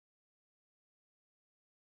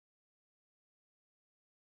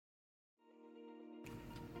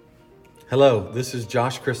Hello, this is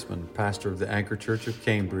Josh Chrisman, pastor of the Anchor Church of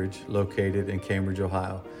Cambridge, located in Cambridge,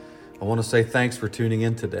 Ohio. I want to say thanks for tuning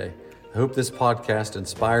in today. I hope this podcast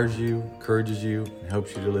inspires you, encourages you, and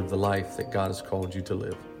helps you to live the life that God has called you to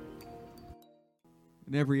live.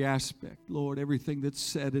 In every aspect, Lord, everything that's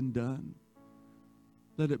said and done,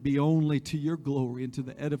 let it be only to your glory and to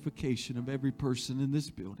the edification of every person in this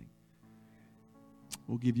building.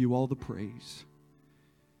 We'll give you all the praise.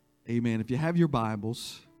 Amen. If you have your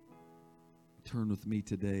Bibles, turn with me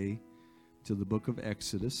today to the book of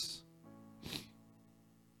Exodus.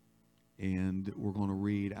 And we're going to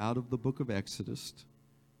read out of the book of Exodus,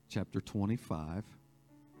 chapter 25,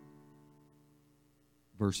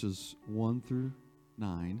 verses 1 through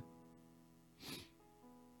 9.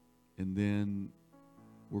 And then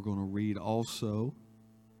we're going to read also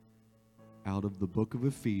out of the book of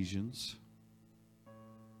Ephesians.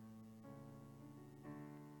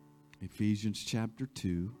 Ephesians chapter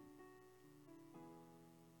 2.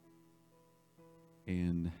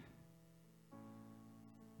 And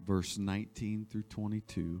verse 19 through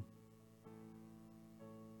 22.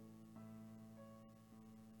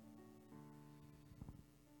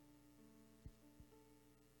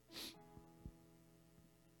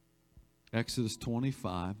 Exodus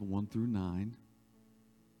 25, 1 through 9.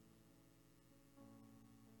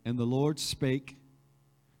 And the Lord spake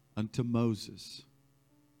unto Moses,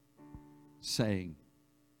 saying,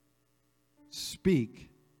 Speak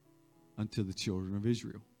unto the children of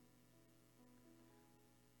Israel,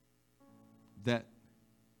 that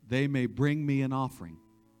they may bring me an offering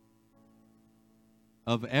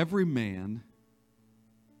of every man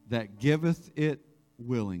that giveth it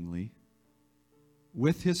willingly,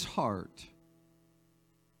 with his heart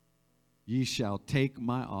ye shall take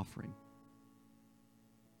my offering.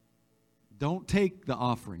 Don't take the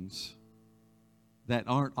offerings that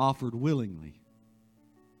aren't offered willingly.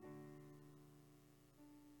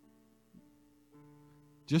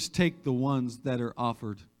 Just take the ones that are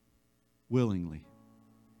offered willingly.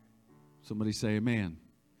 Somebody say amen.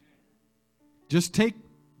 Just take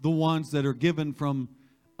the ones that are given from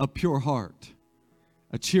a pure heart,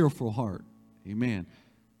 a cheerful heart. Amen.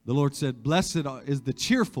 The Lord said, blessed is the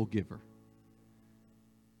cheerful giver.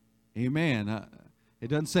 Amen. It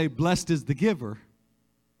doesn't say blessed is the giver.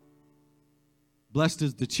 Blessed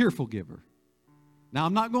is the cheerful giver. Now,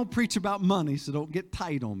 I'm not going to preach about money, so don't get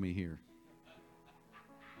tight on me here.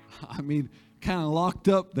 I mean, kind of locked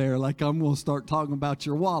up there like I'm going to start talking about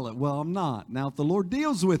your wallet. Well, I'm not. Now, if the Lord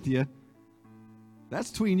deals with you,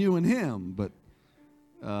 that's between you and Him. But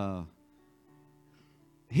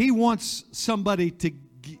He wants somebody to...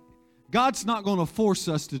 God's not going to force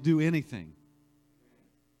us to do anything.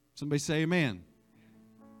 Somebody say amen.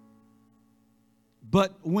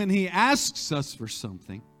 But when He asks us for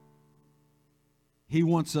something, He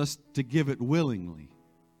wants us to give it willingly.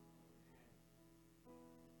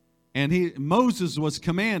 And Moses was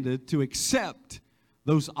commanded to accept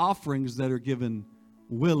those offerings that are given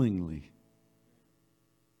willingly.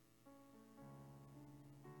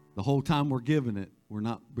 The whole time we're giving it, we're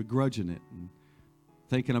not begrudging it and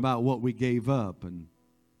thinking about what we gave up and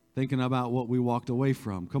thinking about what we walked away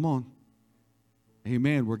from. Come on.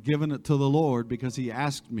 Amen. We're giving it to the Lord because He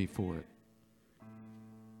asked me for it.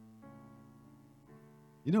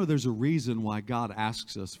 You know, there's a reason why God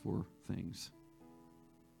asks us for things.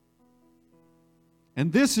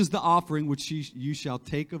 And this is the offering which you shall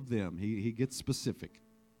take of them. He gets specific.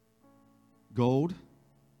 Gold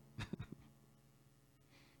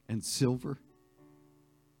and silver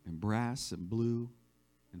and brass and blue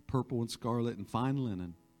and purple and scarlet and fine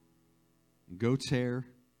linen and goat's hair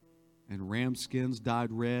and ram skins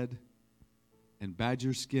dyed red and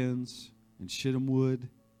badger skins and shittim wood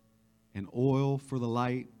and oil for the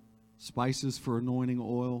light, spices for anointing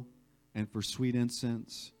oil and for sweet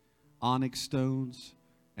incense, onyx stones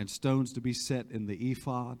and stones to be set in the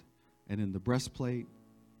ephod and in the breastplate.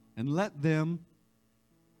 And let them,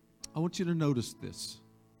 I want you to notice this.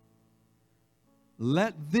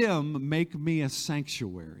 Let them make me a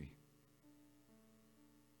sanctuary.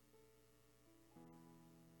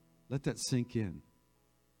 Let that sink in.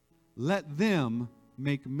 Let them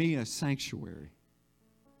make me a sanctuary,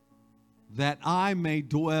 that I may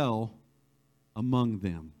dwell among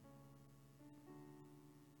them.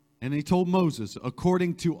 And He told Moses,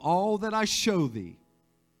 according to all that I show thee,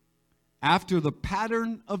 after the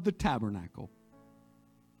pattern of the tabernacle,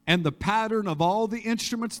 and the pattern of all the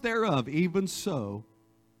instruments thereof, even so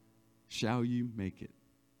shall you make it.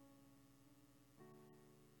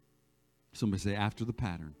 Somebody say, after the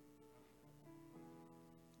pattern.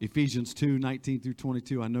 Ephesians 2, 19 through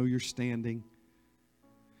 22. I know you're standing.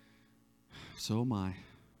 So am I.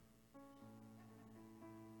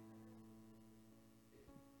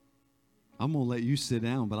 I'm going to let you sit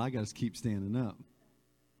down, but I got to keep standing up.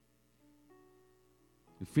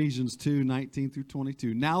 Ephesians 2:19 through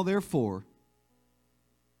 22. Now therefore,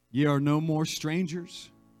 ye are no more strangers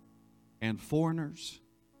and foreigners,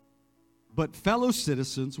 but fellow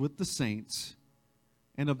citizens with the saints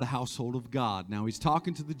and of the household of God. Now he's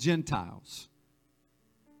talking to the Gentiles.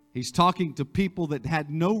 He's talking to people that had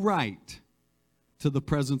no right to the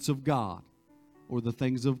presence of God or the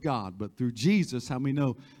things of God. But through Jesus, how many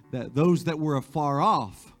know that those that were afar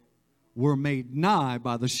off were made nigh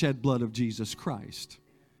by the shed blood of Jesus Christ?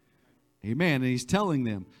 Amen. And he's telling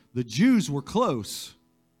them the Jews were close,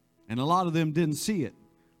 and a lot of them didn't see it.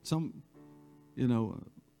 Some,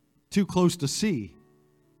 too close to see.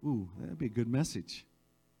 Ooh, that'd be a good message.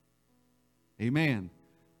 Amen.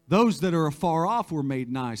 Those that are afar off were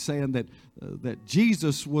made nigh, saying that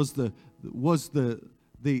Jesus was the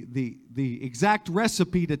exact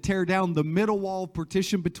recipe to tear down the middle wall of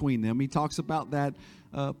partition between them. He talks about that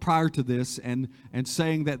prior to this, and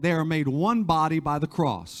saying that they are made one body by the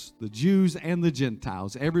cross, the Jews and the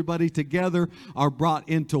Gentiles. Everybody together are brought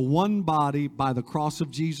into one body by the cross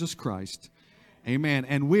of Jesus Christ. Amen.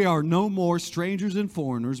 And we are no more strangers and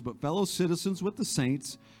foreigners, but fellow citizens with the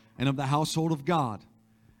saints and of the household of God,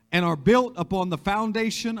 and are built upon the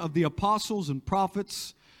foundation of the apostles and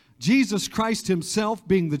prophets, Jesus Christ himself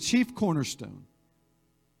being the chief cornerstone,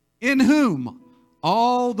 in whom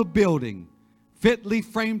all the building fitly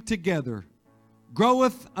framed together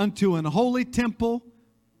groweth unto an holy temple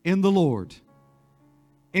in the Lord,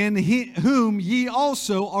 in whom ye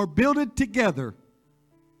also are builded together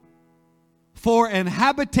for an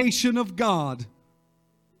habitation of God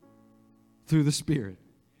through the Spirit.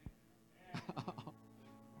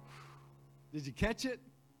 Did you catch it?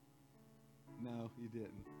 No, you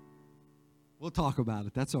didn't. We'll talk about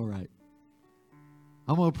it. That's all right.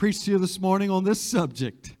 I'm going to preach to you this morning on this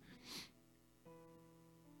subject.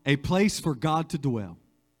 A place for God to dwell.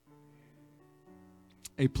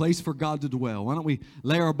 A place for God to dwell. Why don't we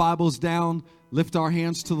lay our Bibles down, lift our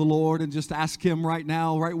hands to the Lord, and just ask Him right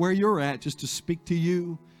now, right where you're at, just to speak to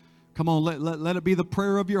you. Come on, let it be the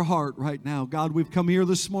prayer of your heart right now. God, we've come here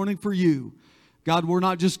this morning for you. God, we're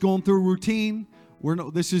not just going through routine.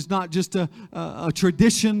 This is not just a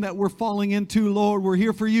tradition that we're falling into, Lord. We're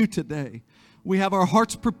here for you today. We have our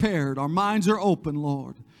hearts prepared. Our minds are open,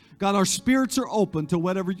 Lord. God, our spirits are open to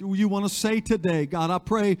whatever you want to say today. God, I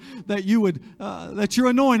pray that you would, that your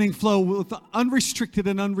anointing flow with unrestricted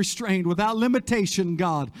and unrestrained, without limitation,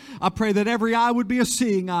 God. I pray that every eye would be a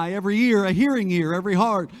seeing eye, every ear a hearing ear, every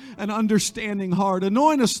heart an understanding heart.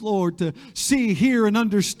 Anoint us, Lord, to see, hear, and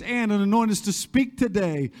understand, and anoint us to speak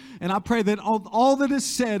today. And I pray that all that is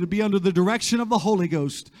said be under the direction of the Holy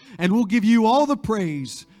Ghost. And we'll give you all the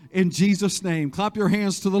praise in Jesus' name. Clap your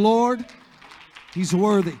hands to the Lord. He's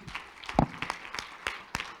worthy.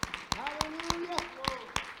 Hallelujah.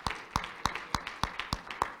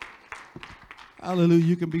 Hallelujah.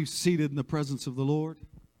 You can be seated in the presence of the Lord.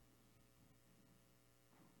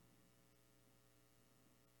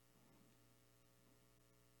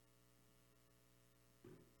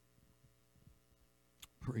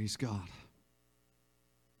 Praise God.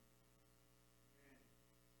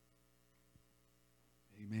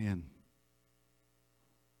 Amen.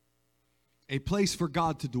 A place for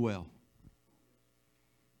God to dwell.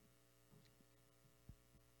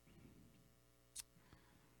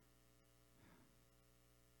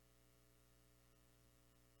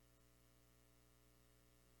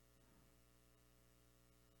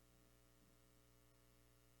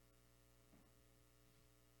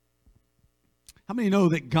 How many know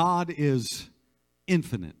that God is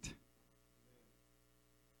infinite?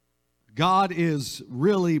 God is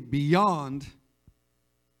really beyond.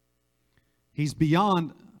 He's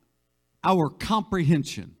beyond our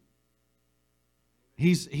comprehension.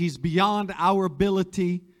 He's beyond our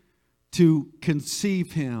ability to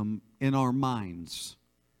conceive Him in our minds.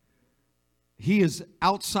 He is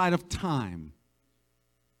outside of time.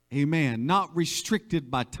 Amen. Not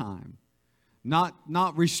restricted by time. Not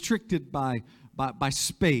restricted by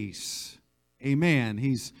space. Amen.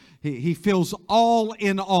 He fills all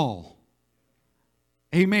in all.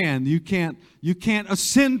 Amen. You can't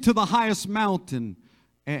ascend to the highest mountain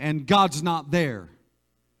and God's not there.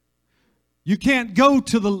 You can't go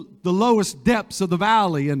to the lowest depths of the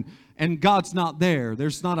valley and God's not there.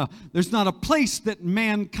 There's not a place that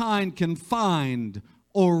mankind can find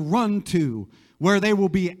or run to where they will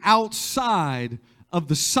be outside of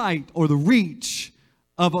the sight or the reach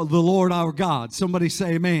of the Lord our God. Somebody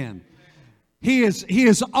say amen. He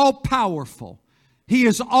is all powerful. He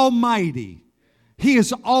is almighty. He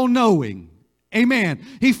is all-knowing. Amen.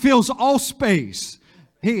 He fills all space.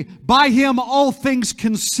 By Him all things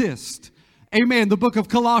consist. Amen. The book of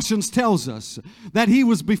Colossians tells us that He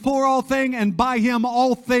was before all things, and by Him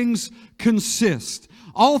all things consist.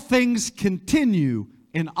 All things continue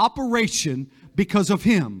in operation because of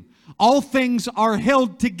Him. All things are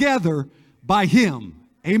held together by Him.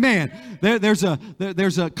 Amen. There's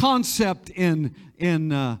a concept in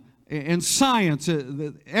science.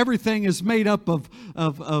 Everything is made up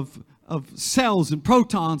of cells and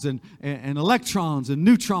protons and electrons and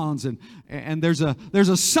neutrons, and there's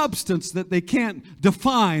a substance that they can't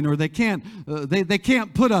define, or they can't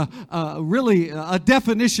put a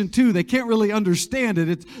definition to. They can't really understand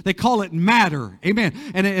it. They call it matter. Amen.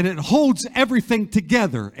 And it holds everything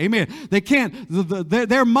together. Amen. They can't.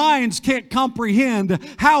 Their minds can't comprehend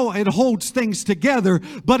how it holds things together,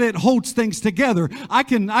 but it holds things together. I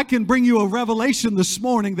can bring you a revelation this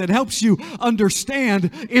morning that helps you understand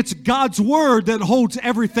it's God's Word that holds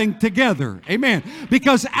everything together. Amen.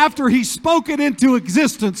 Because after He spoke it into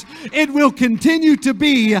existence, it will continue to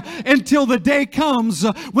be until the day comes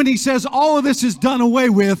when He says all of this is done away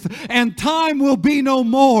with and time will be no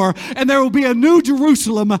more, and there will be a new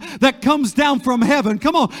Jerusalem that comes down from heaven.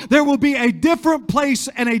 Come on. There will be a different place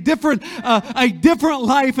and a different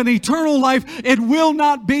life, an eternal life. It will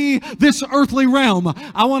not be this earthly realm.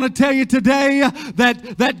 I want to tell you today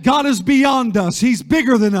that God is beyond us. He's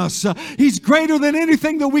bigger than us. He's greater than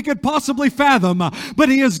anything that we could possibly fathom. But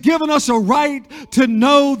He has given us a right to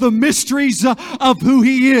know the mysteries of who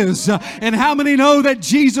He is. And how many know that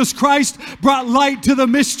Jesus Christ brought light to the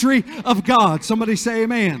mystery of God? Somebody say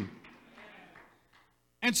amen.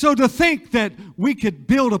 And so to think that we could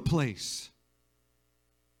build a place,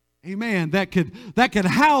 amen, that could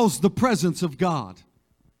house the presence of God.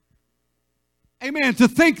 Amen. To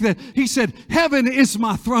think that He said, heaven is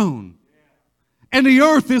my throne and the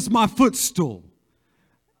earth is my footstool.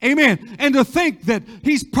 Amen. And to think that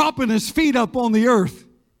He's propping His feet up on the earth.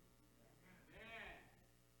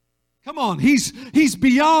 Come on, he's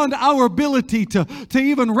beyond our ability to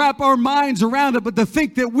even wrap our minds around it, but to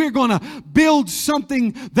think that we're going to build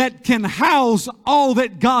something that can house all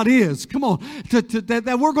that God is. Come on,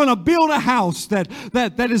 that we're going to build a house that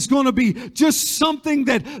is going to be just something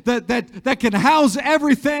that can house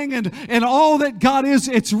everything and all that God is.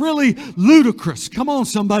 It's really ludicrous. Come on,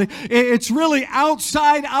 somebody. It's really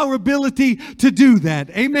outside our ability to do that.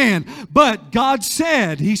 Amen. But God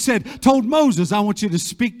said, He told Moses, I want you to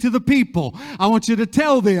speak to the people. I want you to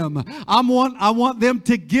tell them, I want them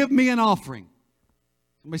to give me an offering.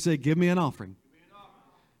 Somebody say, give me an offering.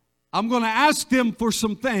 I'm going to ask them for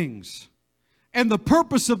some things. And the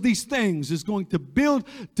purpose of these things is going to build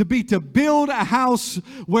a house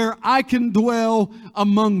where I can dwell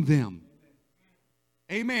among them.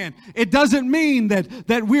 Amen. It doesn't mean that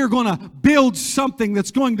we're going to build something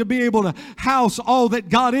that's going to be able to house all that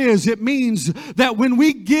God is. It means that when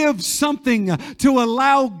we give something to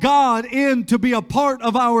allow God in to be a part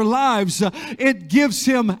of our lives, it gives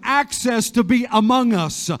Him access to be among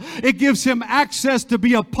us. It gives Him access to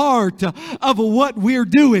be a part of what we're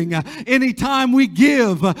doing. Anytime we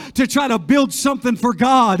give to try to build something for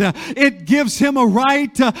God, it gives Him a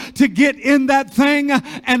right to get in that thing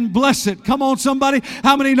and bless it. Come on, somebody.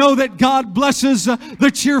 How many know that God blesses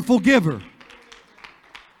the cheerful giver?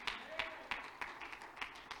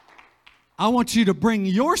 I want you to bring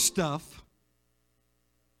your stuff.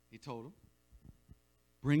 He told him,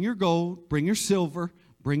 bring your gold, bring your silver,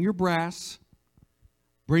 bring your brass,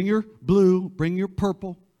 bring your blue, bring your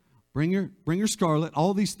purple, bring your scarlet.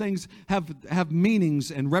 All these things have meanings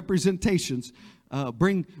and representations.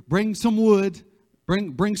 Bring some wood,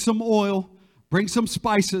 bring some oil, bring some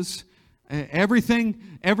spices. Everything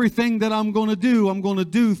that I'm going to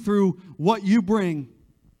do through what you bring.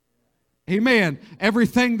 Amen.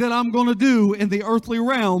 Everything that I'm going to do in the earthly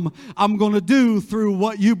realm, I'm going to do through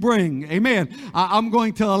what you bring. Amen. I'm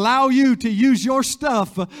going to allow you to use your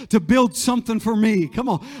stuff to build something for me. Come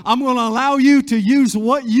on. I'm going to allow you to use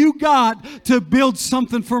what you got to build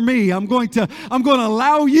something for me. I'm going to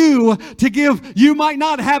allow you to give. You might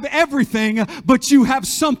not have everything, but you have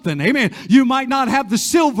something. Amen. You might not have the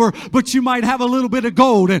silver, but you might have a little bit of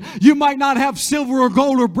gold. And you might not have silver or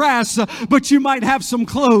gold or brass, but you might have some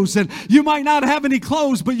clothes. And you might not have any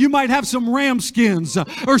clothes, but you might have some ram skins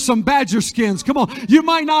or some badger skins. Come on. You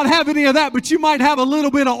might not have any of that, but you might have a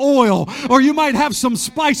little bit of oil, or you might have some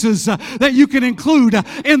spices that you can include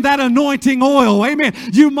in that anointing oil. Amen.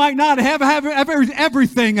 You might not have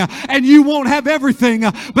everything, and you won't have everything,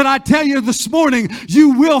 but I tell you this morning,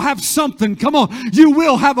 you will have something. Come on. You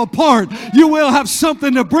will have a part. You will have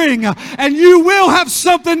something to bring, and you will have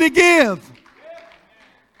something to give.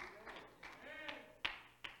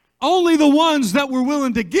 Only the ones that were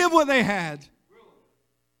willing to give what they had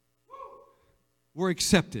were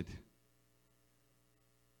accepted.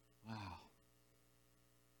 Wow.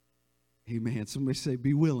 Amen. Somebody say,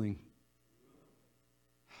 be willing.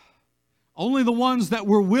 Only the ones that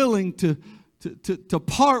were willing to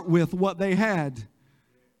part with what they had.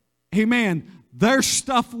 Amen. Their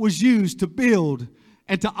stuff was used to build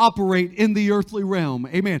and to operate in the earthly realm.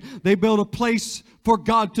 Amen. They built a place for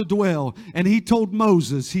God to dwell. And He told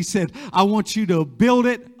Moses, He said, I want you to build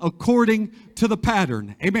it according to the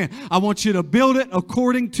pattern. Amen. I want you to build it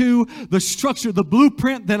according to the structure, the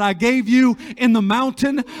blueprint that I gave you in the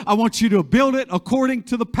mountain. I want you to build it according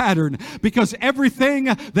to the pattern, because everything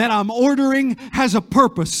that I'm ordering has a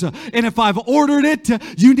purpose. And if I've ordered it,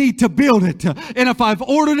 you need to build it. And if I've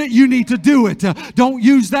ordered it, you need to do it. Don't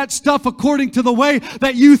use that stuff according to the way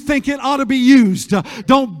that you think it ought to be used.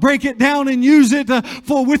 Don't break it down and use it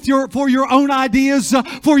for your own ideas,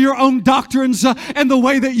 for your own doctrines, and the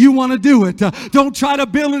way that you want to do it. Don't try to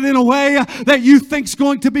build it in a way that you think's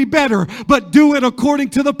going to be better, but do it according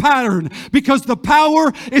to the pattern, because the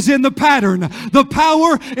power is in the pattern. The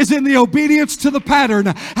power is in the obedience to the pattern.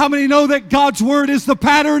 How many know that God's word is the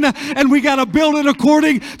pattern, and we got to build it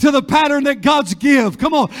according to the pattern that God's give?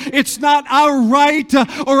 Come on. It's not our right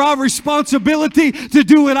or our responsibility to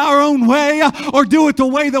do it our own way or do it the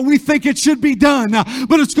way that we think it should be done,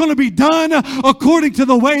 but it's going to be done according to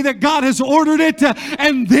the way that God has ordered it,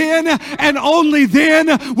 and then and only then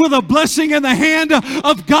will the blessing and the hand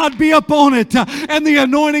of God be upon it, and the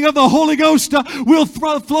anointing of the Holy Ghost will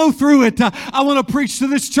flow through it. I want to preach to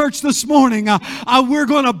this church this morning. We're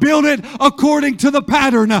going to build it according to the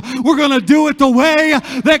pattern. We're going to do it the way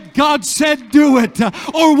that God said do it,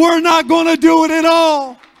 or we're not going to do it at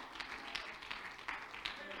all.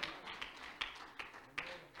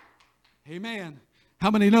 Amen. How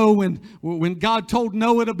many know when God told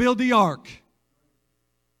Noah to build the ark?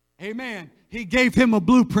 Amen. He gave him a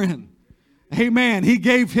blueprint. Amen. He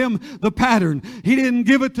gave him the pattern. He didn't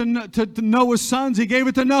give it to Noah's sons. He gave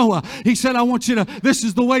it to Noah. He said, I want you to, this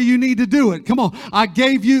is the way you need to do it. Come on. I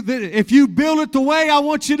gave you, if you build it the way I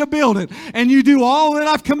want you to build it, and you do all that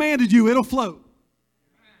I've commanded you, it'll float.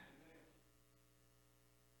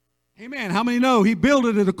 Amen. How many know he built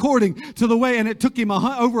it according to the way, and it took him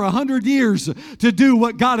over 100 years to do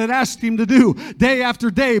what God had asked him to do, day after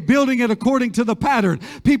day, building it according to the pattern.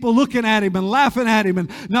 People looking at him and laughing at him and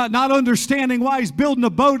not understanding why he's building a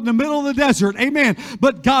boat in the middle of the desert. Amen.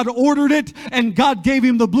 But God ordered it, and God gave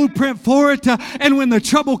him the blueprint for it. And when the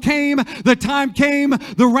trouble came, the time came,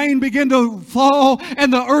 the rain began to fall,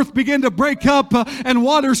 and the earth began to break up, and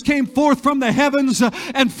waters came forth from the heavens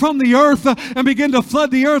and from the earth and began to flood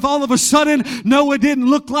the earth. All of a sudden, Noah didn't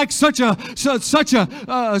look like such a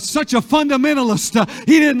fundamentalist.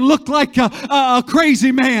 He didn't look like a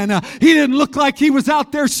crazy man. He didn't look like he was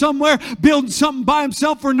out there somewhere building something by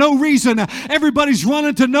himself for no reason. Everybody's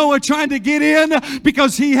running to Noah trying to get in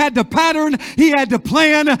because he had the pattern, he had the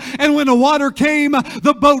plan, and when the water came,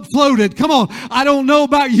 the boat floated. Come on, I don't know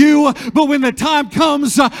about you, but when the time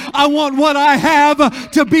comes, I want what I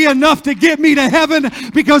have to be enough to get me to heaven,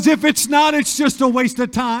 because if it's not, it's just a waste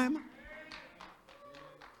of time.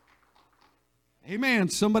 Amen.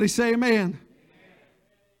 Somebody say amen. Amen.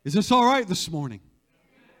 Is this all right this morning?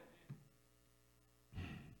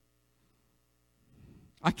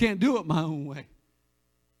 I can't do it my own way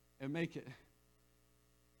and make it.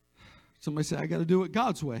 Somebody say, I got to do it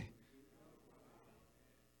God's way.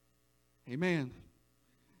 Amen.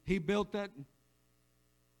 He built that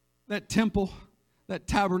temple, that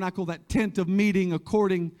tabernacle, that tent of meeting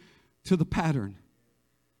according to the pattern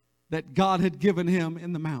that God had given him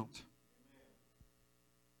in the mount.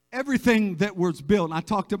 Everything that was built, and I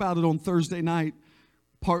talked about it on Thursday night,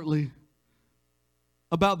 partly,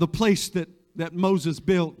 about the place that Moses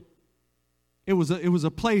built. It was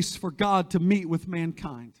a place for God to meet with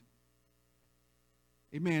mankind.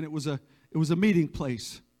 Amen. It was a meeting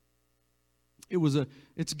place.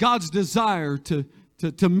 It's God's desire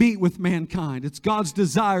to meet with mankind. It's God's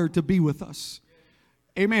desire to be with us.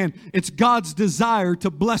 Amen. It's God's desire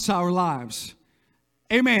to bless our lives.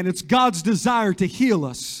 Amen. It's God's desire to heal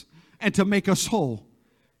us and to make us whole.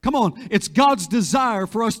 Come on. It's God's desire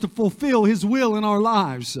for us to fulfill His will in our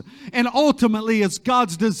lives. And ultimately, it's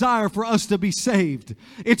God's desire for us to be saved.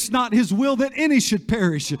 It's not His will that any should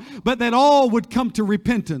perish, but that all would come to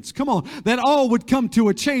repentance. Come on. That all would come to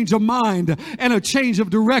a change of mind and a change of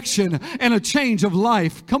direction and a change of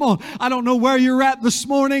life. Come on. I don't know where you're at this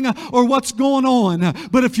morning or what's going on,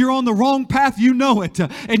 but if you're on the wrong path, you know it.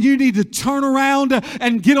 And you need to turn around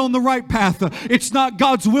and get on the right path. It's not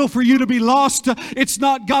God's will for you to be lost. It's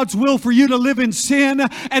not God's will for you to live in sin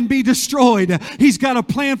and be destroyed. He's got a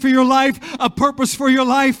plan for your life, a purpose for your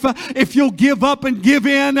life. If you'll give up and give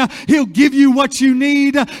in, He'll give you what you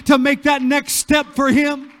need to make that next step for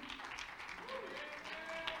Him.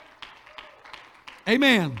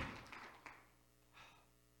 Amen.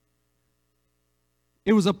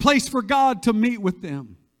 It was a place for God to meet with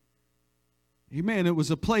them. Amen. It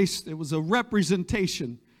was a place, it was a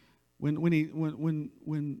representation.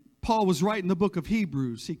 When Paul was writing the book of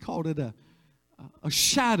Hebrews, he called it a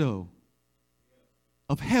shadow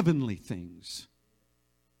of heavenly things.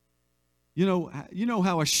 You know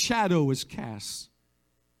how a shadow is cast.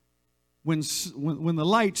 When the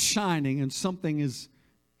light's shining and something is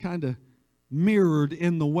kind of mirrored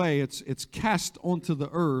in the way, it's cast onto the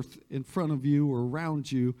earth in front of you or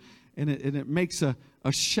around you, and it makes a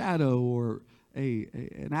shadow or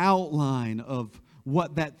an outline of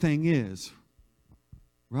what that thing is.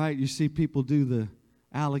 Right? You see people do the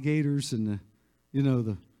alligators and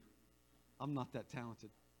I'm not that talented.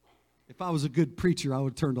 If I was a good preacher, I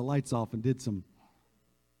would turn the lights off and put on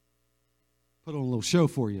a little show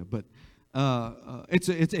for you. But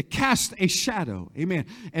it casts a shadow. Amen.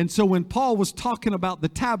 And so when Paul was talking about the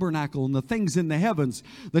tabernacle and the things in the heavens,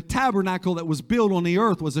 the tabernacle that was built on the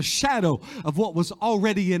earth was a shadow of what was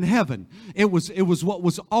already in heaven. It was what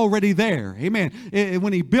was already there. Amen.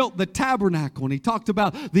 When he built the tabernacle and he talked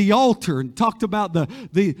about the altar and talked about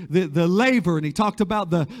the laver and he talked about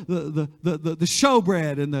the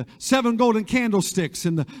showbread and the 7 golden candlesticks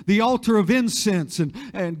and the altar of incense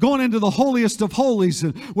and going into the holiest of holies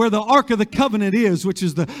and where the Ark of the Covenant is, which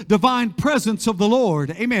is the divine presence of the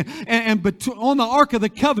Lord. Amen. But on the Ark of the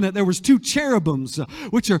Covenant there was 2 cherubims,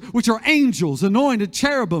 which are angels, anointed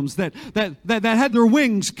cherubims that had their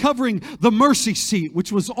wings covering the mercy seat,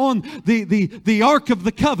 which was on the Ark of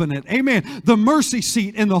the Covenant. Amen. The mercy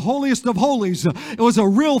seat in the holiest of holies, it was a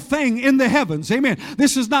real thing in the heavens. Amen.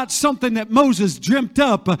 This is not something that Moses dreamt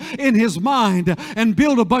up in his mind and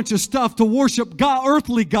built a bunch of stuff to worship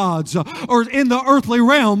earthly gods or in the earthly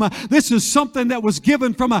realm. This is something that was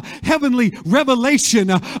given from a heavenly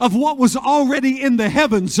revelation of what was already in the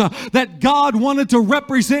heavens that God wanted to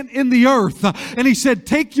represent in the earth. And He said,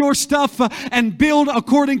 take your stuff and build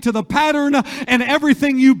according to the pattern, and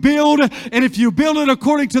everything you build, and if you build it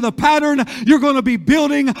according to the pattern, you're going to be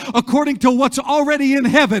building according to what's already in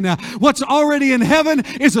heaven. What's already in heaven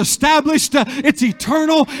is established. It's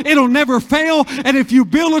eternal. It'll never fail. And if you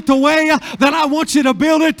build it the way that I want you to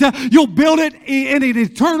build it, you'll build it in an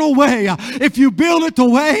eternal way. If you build it the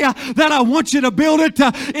way that I want you to build it,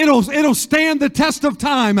 it'll stand the test of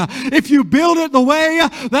time. If you build it the way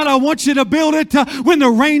that I want you to build it, when the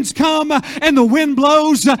rains come and the wind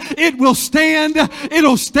blows, it will stand.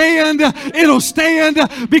 It'll stand. It'll stand,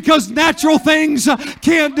 because natural things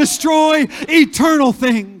can't destroy eternal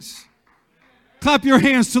things. Clap your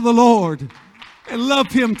hands to the Lord and love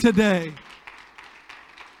Him today.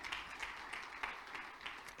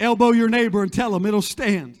 Elbow your neighbor and tell him it'll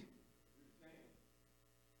stand.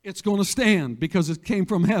 It's going to stand because it came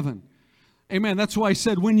from heaven. Amen. That's why He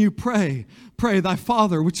said, when you pray, pray, Thy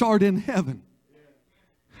Father which art in heaven,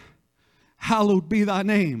 hallowed be Thy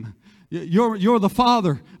name. You're the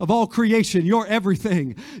Father of all creation. You're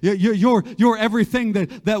everything. You're everything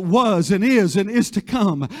that was and is to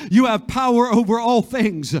come. You have power over all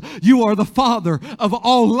things. You are the Father of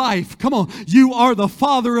all life. Come on. You are the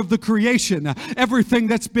Father of the creation. Everything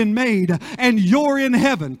that's been made. And you're in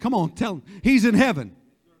heaven. Come on. Tell him. He's in heaven.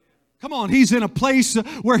 Come on, He's in a place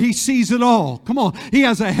where He sees it all. Come on, He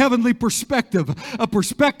has a heavenly perspective, a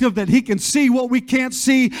perspective that He can see what we can't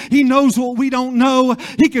see. He knows what we don't know.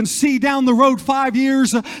 He can see down the road 5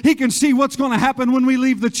 years. He can see what's going to happen when we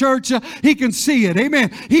leave the church. He can see it. Amen.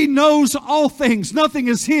 He knows all things. Nothing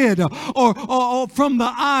is hid or from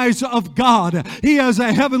the eyes of God. He has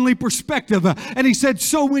a heavenly perspective. And He said,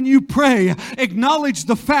 so when you pray, acknowledge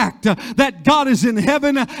the fact that God is in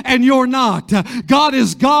heaven and you're not. God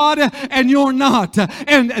is God and you're not.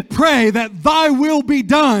 And pray that Thy will be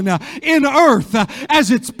done in earth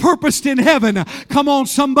as it's purposed in heaven. Come on,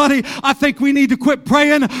 somebody. I think we need to quit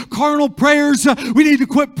praying carnal prayers. We need to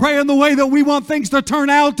quit praying the way that we want things to turn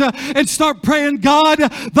out and start praying, God,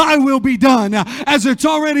 Thy will be done. As it's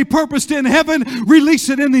already purposed in heaven, release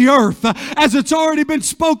it in the earth. As it's already been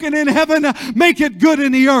spoken in heaven, make it good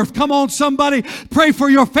in the earth. Come on, somebody. Pray for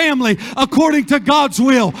your family according to God's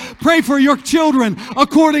will. Pray for your children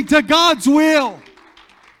according to God's will.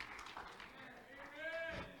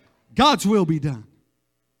 God's will be done.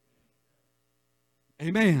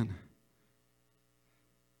 Amen.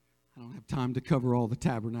 I don't have time to cover all the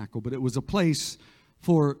tabernacle, but it was a place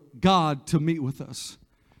for God to meet with us.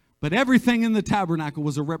 But everything in the tabernacle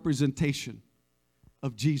was a representation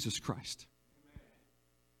of Jesus Christ.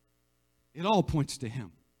 It all points to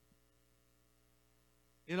Him.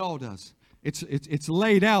 It all does. It's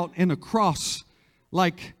laid out in a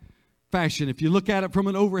cross-like fashion. If you look at it from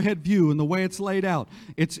an overhead view and the way it's laid out,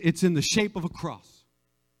 it's in the shape of a cross.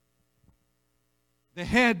 The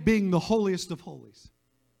head being the holiest of holies.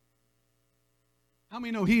 How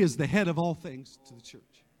many know He is the head of all things to the church?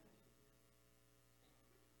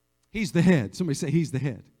 He's the head. Somebody say He's the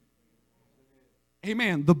head.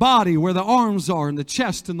 Amen. The body where the arms are and the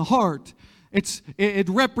chest and the heart, it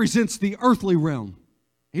represents the earthly realm.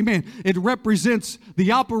 Amen. It represents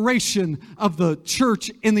the operation of the church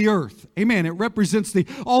in the earth. Amen. It represents the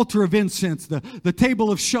altar of incense, the table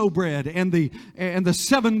of showbread, and the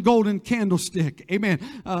 7 golden candlestick. Amen.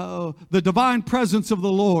 The divine presence of the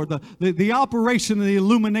Lord, the operation and the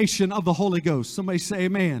illumination of the Holy Ghost. Somebody say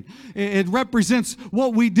amen. It represents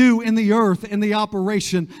what we do in the earth and the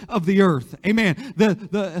operation of the earth. Amen.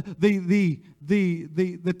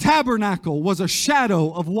 The tabernacle was a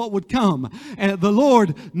shadow of what would come. And the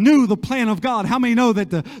Lord knew the plan of God. How many know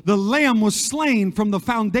that the Lamb was slain from the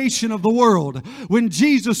foundation of the world? When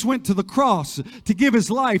Jesus went to the cross to give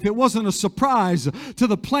His life, it wasn't a surprise to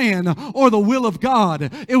the plan or the will of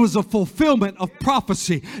God. It was a fulfillment of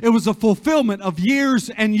prophecy. It was a fulfillment of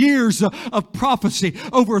years and years of prophecy.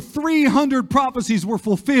 Over 300 prophecies were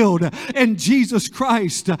fulfilled in Jesus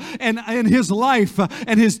Christ and in His life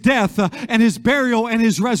and His death and His burial and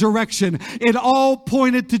His resurrection. It all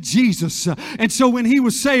pointed to Jesus. And so when He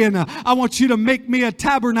was saying, I want you to make me a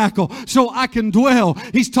tabernacle so I can dwell,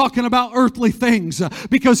 He's talking about earthly things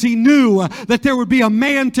because He knew that there would be a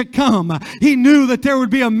man to come. He knew that there would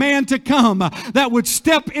be a man to come that would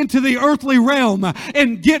step into the earthly realm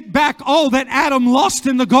and get back all that Adam lost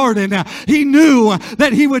in the garden. He knew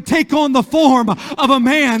that He would take on the form of a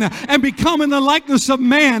man and become in the likeness of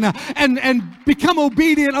man and become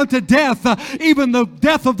obedient unto death, even the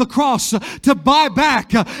death of the cross, to buy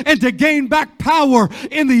back and to gain back power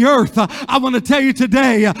in the earth. I want to tell you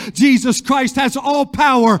today, Jesus Christ has all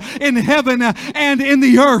power in heaven and in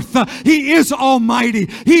the earth. He is almighty.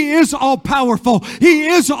 He is all powerful. He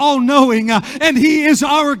is all knowing, and He is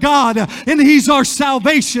our God, and He's our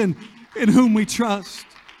salvation in whom we trust.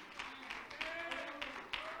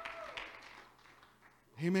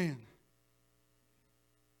 Amen.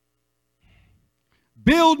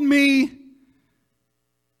 Build me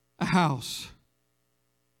a house.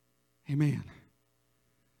 Amen.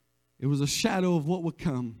 It was a shadow of what would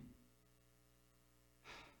come.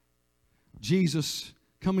 Jesus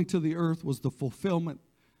coming to the earth was the fulfillment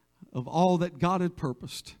of all that God had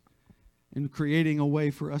purposed in creating a way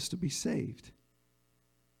for us to be saved.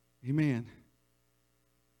 Amen.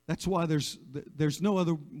 That's why there's no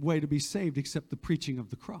other way to be saved except the preaching of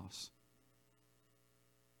the cross.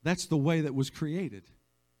 That's the way that was created.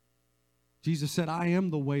 Jesus said, I am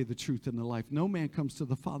the way, the truth, and the life. No man comes to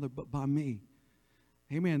the Father but by me.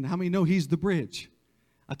 Amen. How many know He's the bridge?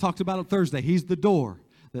 I talked about it Thursday. He's the door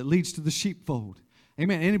that leads to the sheepfold.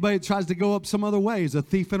 Amen. Anybody that tries to go up some other way is a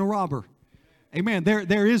thief and a robber. Amen.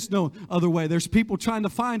 There is no other way. There's people trying to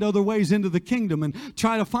find other ways into the kingdom and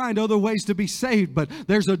try to find other ways to be saved. But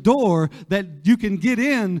there's a door that you can get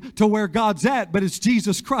in to where God's at, but it's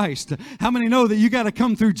Jesus Christ. How many know that you got to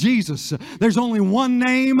come through Jesus? There's only one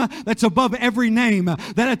name that's above every name.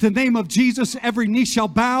 That at the name of Jesus, every knee shall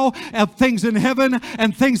bow, of things in heaven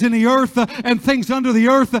and things in the earth and things under the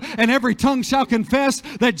earth, and every tongue shall confess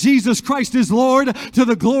that Jesus Christ is Lord, to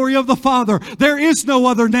the glory of the Father. There is no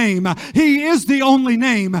other name. He is the only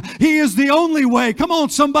name. He is the only way. Come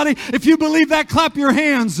on, somebody. If you believe that, clap your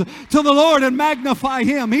hands to the Lord and magnify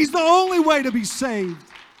Him. He's the only way to be saved.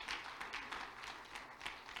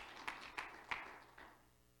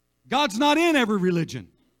 God's not in every religion.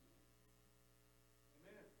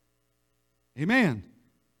 Amen.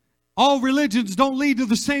 All religions don't lead to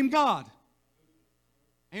the same God.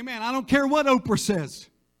 Amen. I don't care what Oprah says.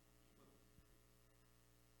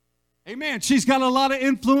 Amen. She's got a lot of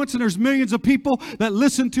influence, and there's millions of people that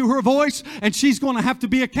listen to her voice, and she's going to have to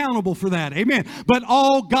be accountable for that. Amen. But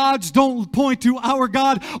all gods don't point to our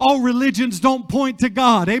God. All religions don't point to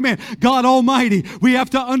God. Amen. God Almighty. We have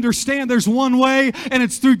to understand there's one way, and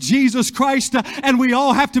it's through Jesus Christ, and we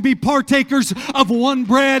all have to be partakers of one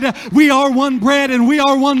bread. We are one bread, and we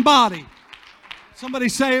are one body. Somebody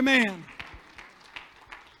say amen.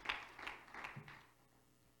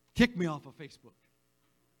 Kick me off of Facebook.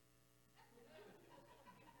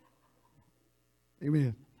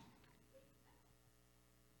 Amen.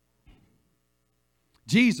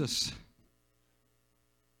 Jesus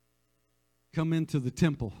come into the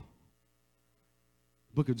temple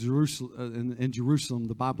book of Jerusalem, in Jerusalem,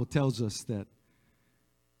 the Bible tells us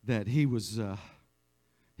that he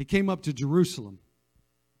came up to Jerusalem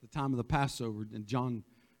at the time of the Passover in John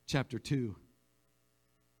chapter 2.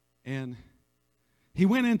 And he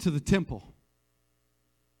went into the temple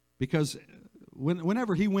because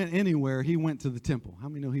whenever he went anywhere, he went to the temple. How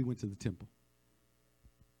many know he went to the temple?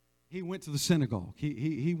 He went to the synagogue.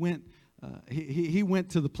 He went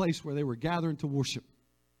to the place where they were gathering to worship.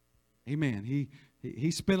 Amen.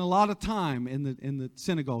 He spent a lot of time in the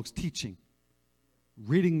synagogues teaching,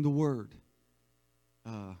 reading the word,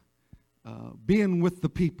 being with the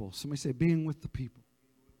people. Somebody say, being with the people.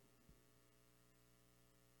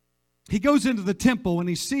 He goes into the temple and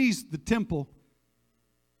he sees the temple.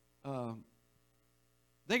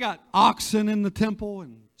 They got oxen in the temple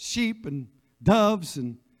and sheep and doves,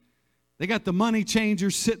 and they got the money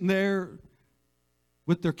changers sitting there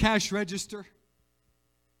with their cash register.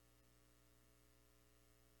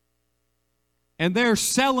 And they're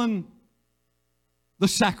selling the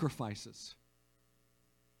sacrifices.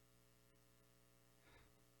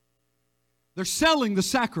 They're selling the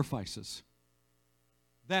sacrifices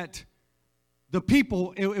that the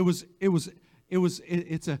people, it's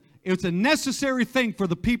a necessary thing for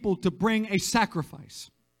the people to bring a sacrifice.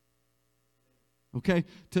 Okay?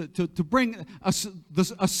 To bring a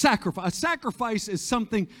sacrifice. A sacrifice is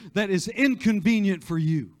something that is inconvenient for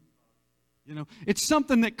you. You know, it's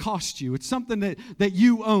something that costs you. It's something that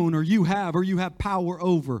you own or you have power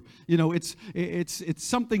over. You know, it's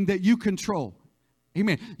something that you control.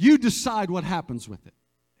 Amen. You decide what happens with it.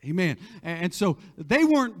 Amen. And so they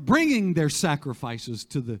weren't bringing their sacrifices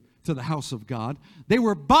to the house of God. They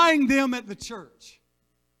were buying them at the church.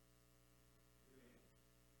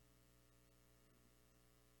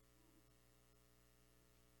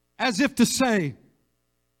 As if to say,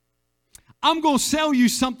 I'm going to sell you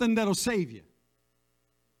something that'll save you.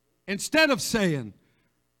 Instead of saying,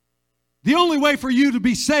 the only way for you to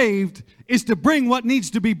be saved is to bring what needs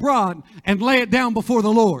to be brought and lay it down before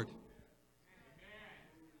the Lord.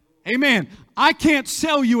 Amen. I can't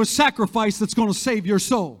sell you a sacrifice that's going to save your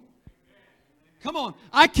soul. Come on.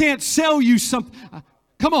 I can't sell you something.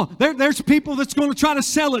 Come on, there's people that's going to try to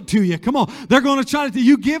sell it to you. Come on, they're going to try to,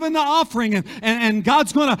 you give in the offering and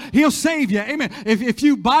God's going to, He'll save you. Amen. If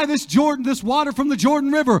you buy this water from the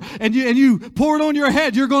Jordan River and you pour it on your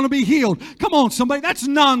head, you're going to be healed. Come on, somebody, that's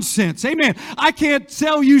nonsense. Amen. I can't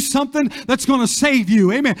sell you something that's going to save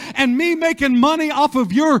you. Amen. And me making money off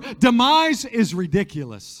of your demise is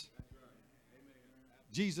ridiculous.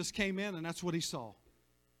 Jesus came in and that's what He saw.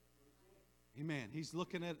 Amen. He's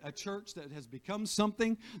looking at a church that has become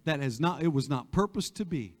something that it was not purposed to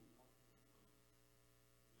be.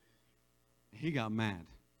 He got mad.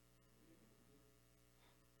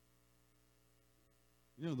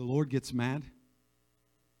 You know, the Lord gets mad.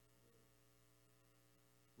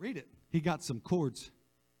 Read it. He got some cords.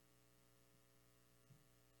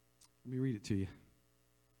 Let me read it to you.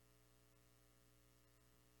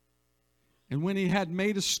 And when He had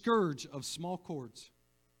made a scourge of small cords,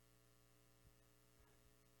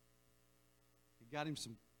 got him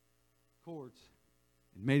some cords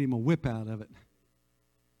and made him a whip out of it.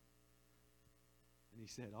 And He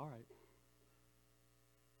said, all right,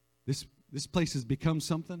 this place has become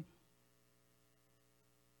something.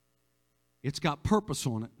 It's got purpose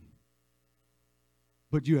on it.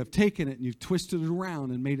 But you have taken it and you've twisted it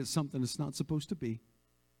around and made it something it's not supposed to be.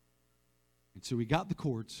 And so He got the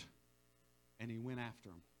cords and He went after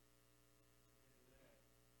them.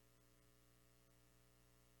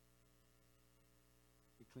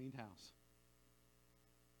 Cleaned house.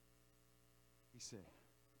 He said,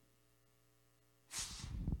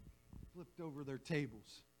 flipped over their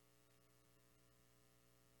tables.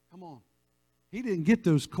 Come on. He didn't get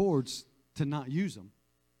those cords to not use them.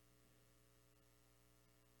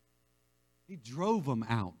 He drove them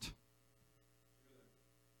out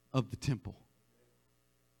of the temple.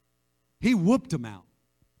 He whooped them out.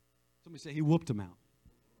 Somebody say He whooped them out.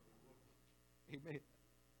 Amen.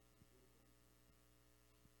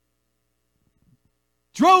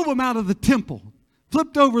 Drove them out of the temple,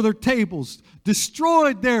 flipped over their tables,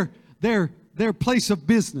 destroyed their place of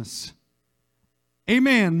business.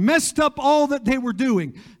 Amen. Messed up all that they were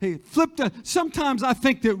doing. Hey, sometimes I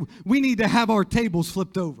think that we need to have our tables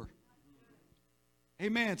flipped over.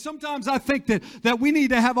 Amen. Sometimes I think that we need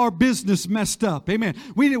to have our business messed up. Amen.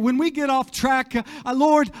 When we get off track,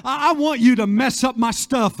 Lord, I want you to mess up my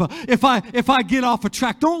stuff if I get off a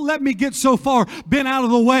track. Don't let me get so far bent out of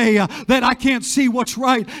the way that I can't see what's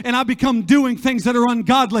right, and I become doing things that are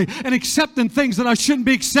ungodly and accepting things that I shouldn't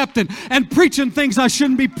be accepting and preaching things I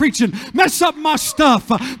shouldn't be preaching. Mess up my stuff.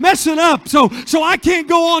 Mess it up so I can't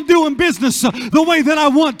go on doing business the way that I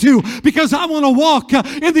want to, because I want to walk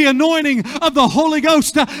in the anointing of the Holy Ghost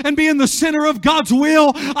and be in the center of God's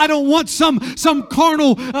will. I don't want some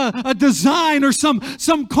carnal design or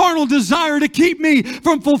some carnal desire to keep me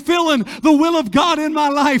from fulfilling the will of God in my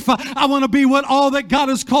life. I want to be what all that God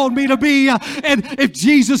has called me to be. And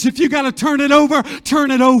if you got to turn it over, turn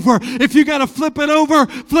it over. If you got to flip it over,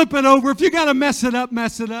 flip it over. If you got to mess it up,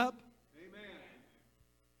 mess it up.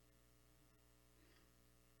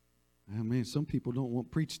 Amen. I mean, some people don't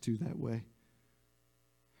want preached to that way.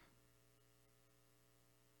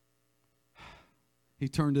 He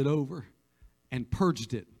turned it over and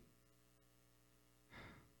purged it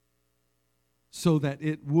so that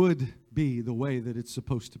it would be the way that it's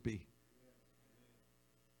supposed to be.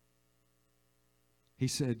 He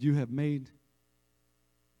said, you have made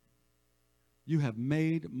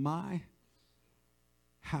my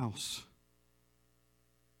house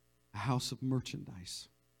a house of merchandise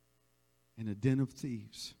and a den of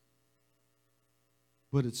thieves.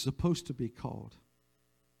 But it's supposed to be called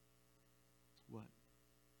what?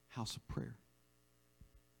 House of prayer.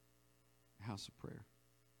 A house of prayer.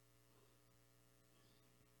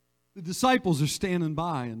 The disciples are standing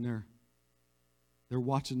by and they're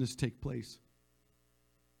watching this take place.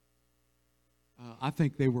 I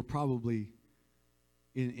think they were probably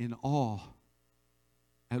in awe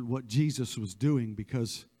at what Jesus was doing,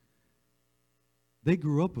 because they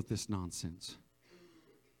grew up with this nonsense.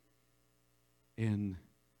 And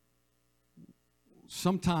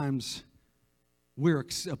sometimes we're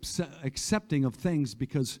accepting of things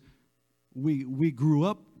because we grew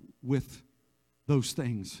up with those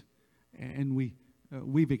things, and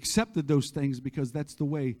we've accepted those things because that's the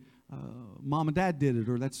way mom and dad did it,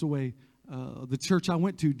 or that's the way the church I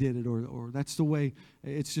went to did it, or that's the way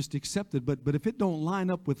it's just accepted. But if it don't line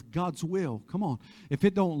up with God's will, come on. If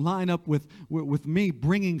it don't line up with me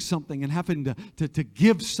bringing something and having to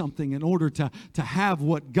give something in order to have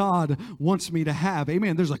what God wants me to have.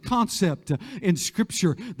 Amen. There's a concept in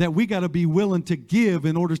Scripture that we got to be willing to give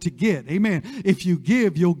in order to get. Amen. If you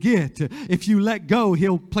give, you'll get. If you let go,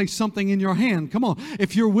 He'll place something in your hand. Come on.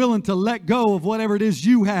 If you're willing to let go of whatever it is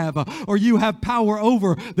you have or you have power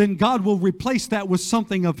over, then God will replace that with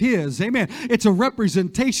something of His. Amen. It's a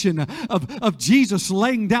representation of Jesus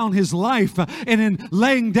laying down His life, and in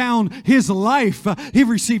laying down His life, He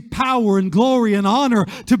received power and glory and honor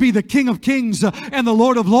to be the King of Kings and the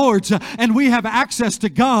Lord of Lords, and we have access to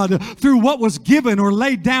God through what was given or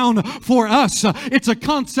laid down for us. It's a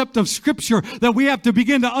concept of Scripture that we have to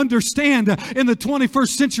begin to understand in the 21st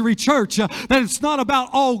century church, that it's not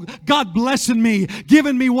about, oh, God blessing me,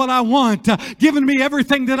 giving me what I want, giving me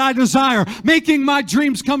everything that I desire, making my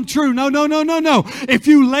dreams come true. No. If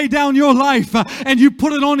you lay down your life and you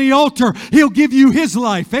put it on the altar, He'll give you His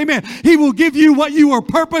life. Amen. He will give you what you are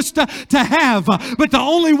purposed to have. But the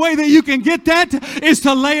only way that you can get that is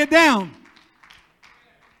to lay it down.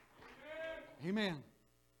 Amen.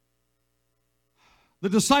 The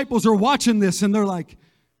disciples are watching this and they're like,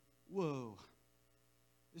 whoa,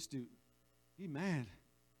 this dude, he mad.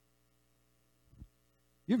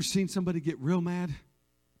 You ever seen somebody get real mad?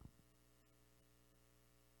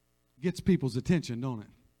 Gets people's attention, don't it?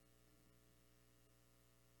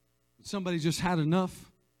 Somebody just had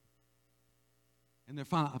enough, and they're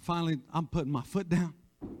finally, I'm putting my foot down.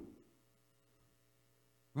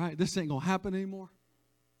 Right? This ain't going to happen anymore.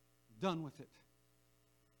 I'm done with it.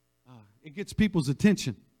 It gets people's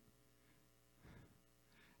attention.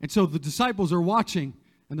 And so the disciples are watching,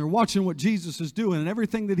 and they're watching what Jesus is doing, and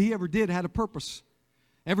everything that He ever did had a purpose.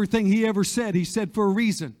 Everything He ever said, He said for a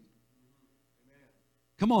reason.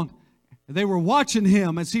 Come on. They were watching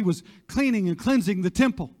Him as He was cleaning and cleansing the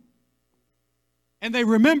temple. And they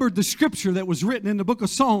remembered the scripture that was written in the book of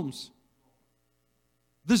Psalms.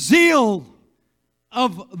 The zeal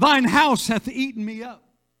of thine house hath eaten me up.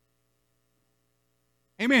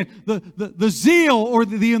 Amen. The zeal or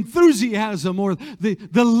the enthusiasm or the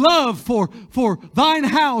love for thine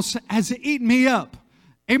house has eaten me up.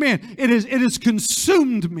 Amen. It has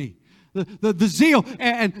consumed me. The zeal,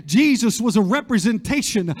 and Jesus was a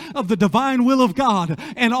representation of the divine will of God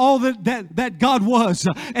and all that God was.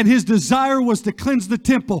 And his desire was to cleanse the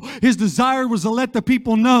temple. His desire was to let the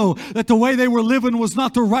people know that the way they were living was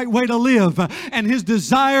not the right way to live. And his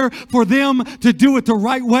desire for them to do it the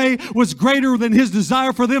right way was greater than his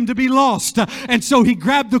desire for them to be lost. And so he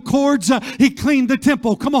grabbed the cords, he cleaned the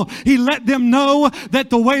temple. Come on. He let them know that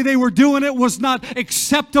the way they were doing it was not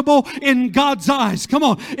acceptable in God's eyes. Come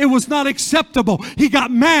on. It was not acceptable. He got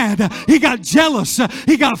mad. He got jealous.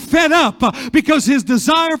 He got fed up because his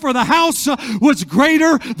desire for the house was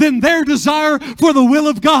greater than their desire for the will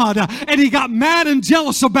of God. And he got mad and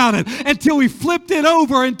jealous about it until he flipped it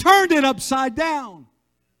over and turned it upside down.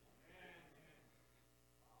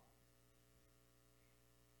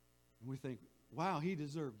 And we think, wow, he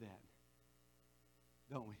deserved that.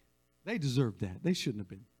 Don't we? They deserved that. They shouldn't have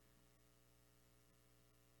been.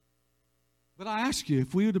 But I ask you,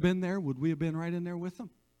 if we would have been there, would we have been right in there with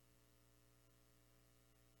them?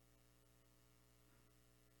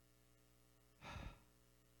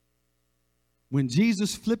 When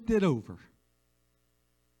Jesus flipped it over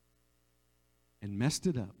and messed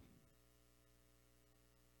it up,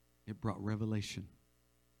 it brought revelation.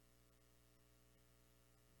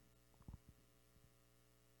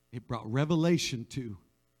 It brought revelation to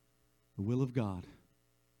the will of God.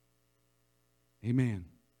 Amen.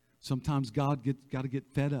 Sometimes God got to get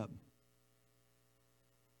fed up.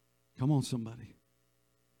 Come on, somebody.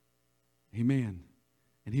 Amen.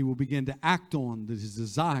 And he will begin to act on his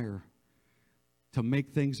desire to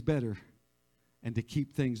make things better and to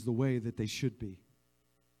keep things the way that they should be.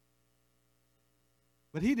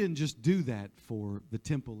 But he didn't just do that for the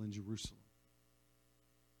temple in Jerusalem.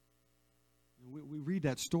 We read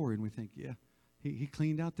that story and we think, yeah, he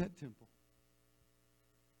cleaned out that temple.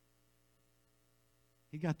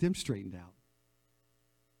 He got them straightened out.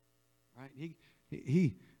 Right?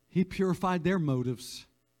 He purified their motives.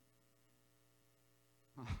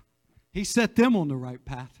 He set them on the right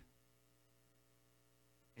path.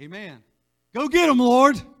 Amen. Go get them,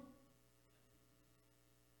 Lord.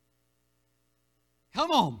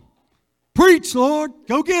 Come on. Preach, Lord.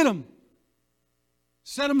 Go get them.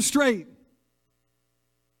 Set them straight.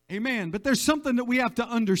 Amen. But there's something that we have to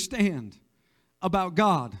understand about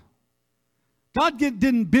God. God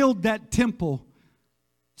didn't build that temple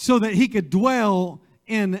so that he could dwell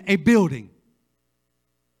in a building.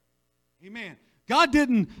 Amen. God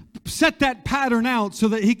didn't set that pattern out so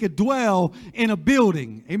that he could dwell in a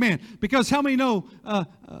building. Amen. Because how many know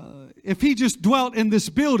if he just dwelt in this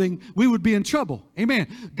building, we would be in trouble. Amen.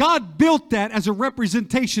 God built that as a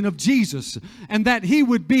representation of Jesus, and that he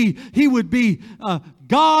would be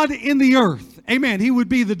God in the earth. Amen. He would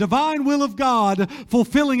be the divine will of God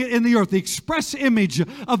fulfilling it in the earth. The express image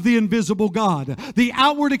of the invisible God. The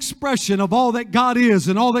outward expression of all that God is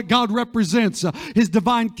and all that God represents. His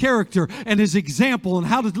divine character and his example and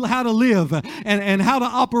how to live and how to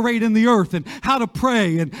operate in the earth and how to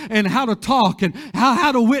pray and how to talk and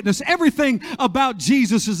how to witness. Everything about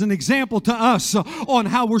Jesus is an example to us on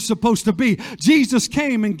how we're supposed to be. Jesus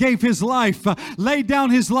came and gave his life, laid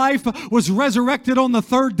down his life, was resurrected on the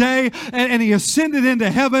third day, and he ascended into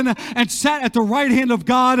heaven and sat at the right hand of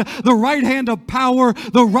God, the right hand of power,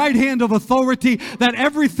 the right hand of authority, that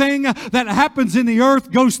everything that happens in the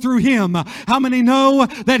earth goes through him. How many know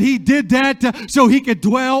that he did that so he could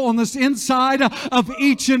dwell on this inside of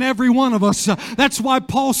each and every one of us? That's why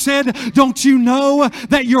Paul said, don't you know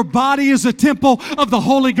that your body is a temple of the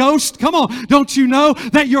Holy Ghost? Come on. Don't you know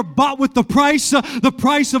that you're bought with the price of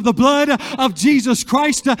the blood of Jesus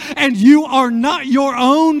Christ, and you are not your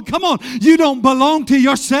own? Come on. You don't belong to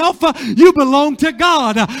yourself. You belong to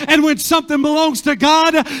God. And when something belongs to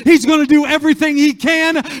God, he's going to do everything he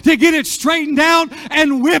can to get it straightened out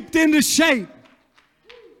and whipped into shape.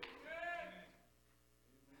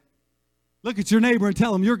 Look at your neighbor and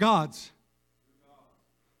tell him, you're God's.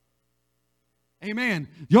 Amen.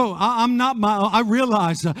 I'm not my own. I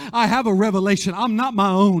realize I have a revelation. I'm not my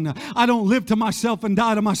own. I don't live to myself and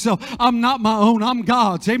die to myself. I'm not my own. I'm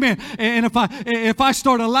God's. Amen. And if I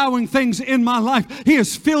start allowing things in my life, he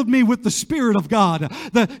has filled me with the Spirit of God.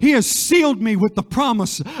 He has sealed me with the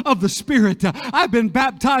promise of the Spirit. I've been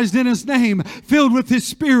baptized in his name, filled with his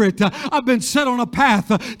Spirit. I've been set on a path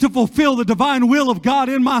to fulfill the divine will of God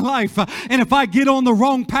in my life. And if I get on the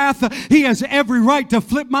wrong path, he has every right to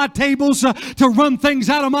flip my tables, to run things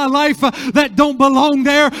out of my life that don't belong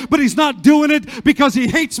there. But he's not doing it because he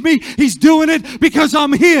hates me. He's doing it because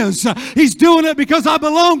I'm his. He's doing it because I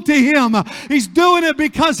belong to him. He's doing it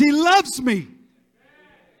because he loves me.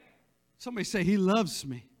 Somebody say, he loves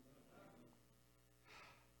me.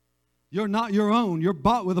 You're not your own. You're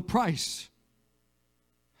bought with a price.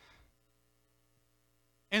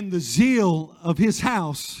 And the zeal of his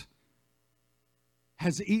house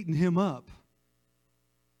has eaten him up.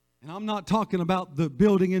 And I'm not talking about the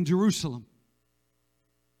building in Jerusalem.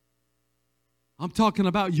 I'm talking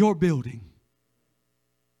about your building.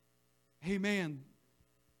 Amen.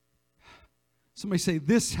 Somebody say,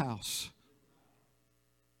 this house.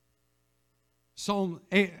 Psalm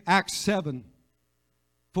 8, Acts 7,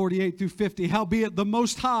 48 through 50. Howbeit the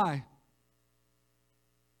Most High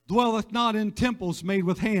dwelleth not in temples made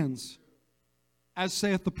with hands, as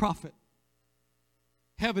saith the prophet.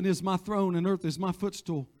 Heaven is my throne and earth is my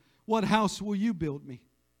footstool. What house will you build me,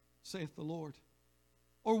 saith the Lord?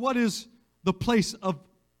 Or what is the place of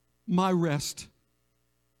my rest?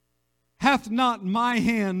 Hath not my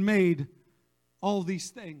hand made all these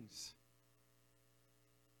things?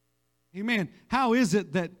 Amen. How is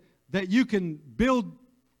it that you can build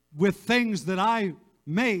with things that I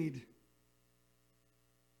made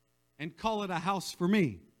and call it a house for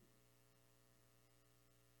me?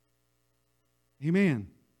 Amen.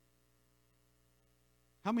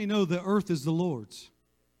 How many know the earth is the Lord's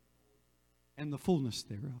and the fullness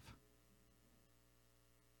thereof?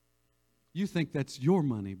 You think that's your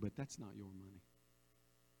money, but that's not your money.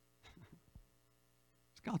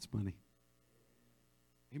 It's God's money.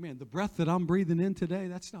 Amen. The breath that I'm breathing in today,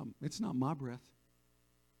 it's not my breath.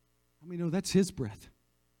 How many know that's His breath?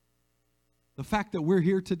 The fact that we're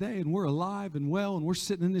here today and we're alive and well and we're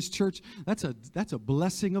sitting in this church, that's a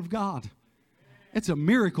blessing of God. It's a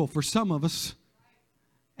miracle for some of us.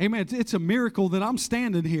 Amen. It's a miracle that I'm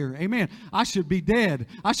standing here. Amen. I should be dead.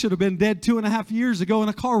 I should have been dead 2.5 years ago in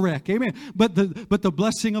a car wreck. Amen. But the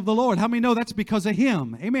blessing of the Lord. How many know that's because of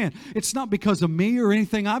Him? Amen. It's not because of me or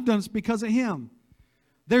anything I've done. It's because of Him.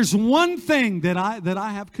 There's one thing that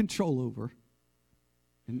I have control over,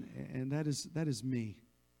 and that is me.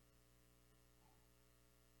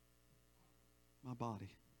 My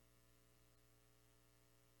body.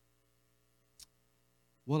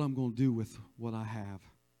 What I'm going to do with what I have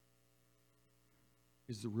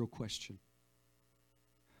is the real question.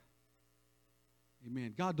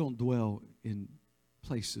 Amen. God don't dwell in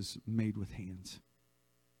places made with hands.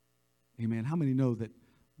 Amen. How many know that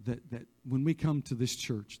when we come to this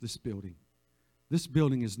church, this building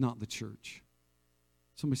is not the church?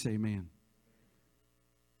 Somebody say amen.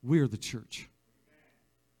 We're the church.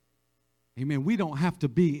 Amen. We don't have to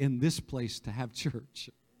be in this place to have church.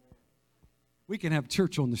 We can have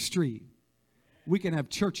church on the street. We can have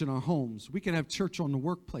church in our homes. We can have church on the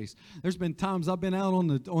workplace. There's been times I've been out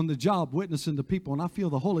on the job witnessing to people, and I feel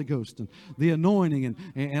the Holy Ghost and the anointing,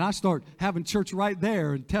 and I start having church right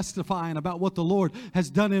there and testifying about what the Lord has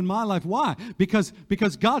done in my life. Why? Because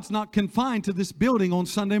God's not confined to this building on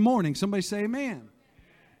Sunday morning. Somebody say amen.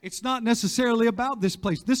 It's not necessarily about this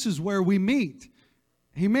place. This is where we meet.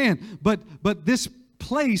 Amen. But this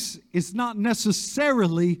place is not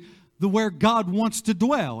necessarily where God wants to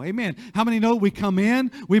dwell. Amen. How many know we come in,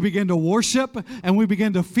 we begin to worship, and we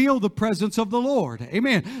begin to feel the presence of the Lord?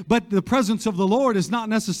 Amen. But the presence of the Lord is not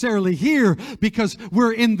necessarily here because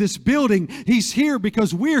we're in this building. He's here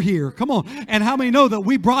because we're here. Come on. And how many know that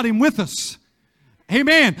we brought Him with us?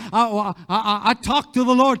 Amen. I talked to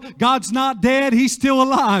the Lord. God's not dead. He's still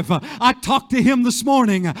alive. I talked to Him this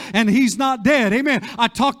morning, and He's not dead. Amen. I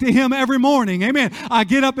talk to Him every morning. Amen. I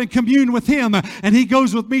get up and commune with Him, and He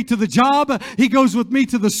goes with me to the job. He goes with me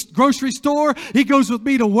to the grocery store. He goes with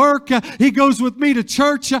me to work. He goes with me to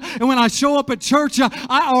church. And when I show up at church,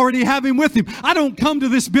 I already have Him with Him. I don't come to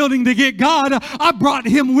this building to get God. I brought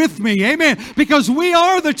Him with me. Amen. Because we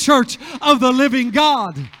are the church of the living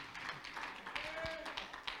God.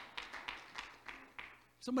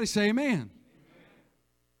 Somebody say amen.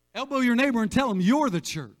 Elbow your neighbor and tell them you're the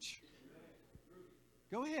church.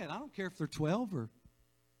 Go ahead. I don't care if they're 12 or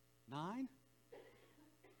 9.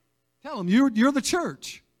 Tell them you're the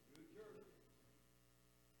church.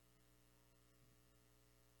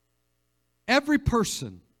 Every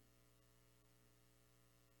person.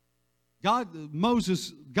 God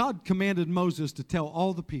commanded Moses to tell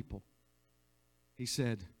all the people. He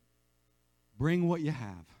said, bring what you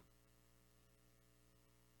have.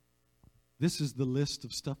 This is the list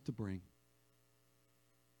of stuff to bring.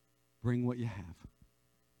 Bring what you have.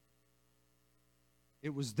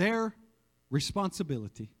 It was their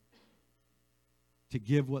responsibility to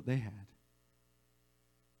give what they had.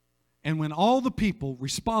 And when all the people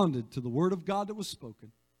responded to the word of God that was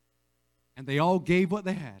spoken, and they all gave what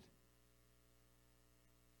they had,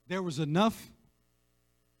 there was enough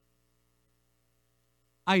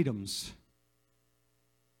items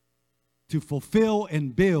to fulfill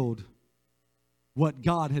and build what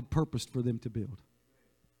God had purposed for them to build.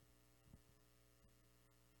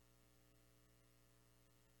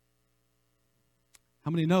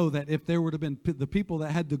 How many know that if there would have been the people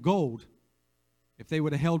that had the gold, if they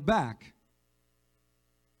would have held back,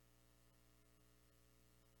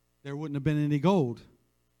 there wouldn't have been any gold,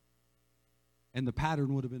 and the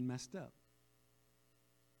pattern would have been messed up.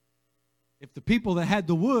 If the people that had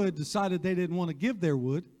the wood decided they didn't want to give their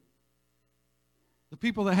wood, the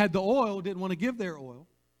people that had the oil didn't want to give their oil,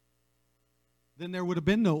 then there would have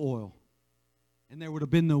been no oil, and there would have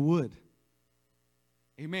been no wood.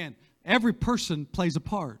 Amen. Every person plays a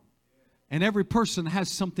part, and every person has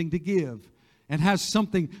something to give and has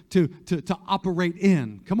something to operate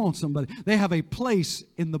in. Come on, somebody. They have a place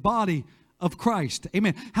in the body of Christ.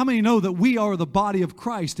 Amen. How many know that we are the body of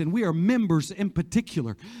Christ and we are members in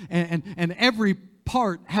particular? And every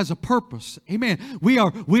part has a purpose. Amen. We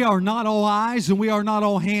are not all eyes, and we are not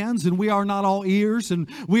all hands, and we are not all ears, and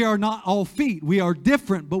we are not all feet. We are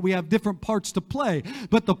different, but we have different parts to play.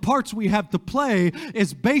 But the parts we have to play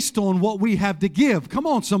is based on what we have to give. Come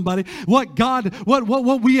on, somebody. What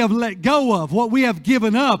we have let go of, what we have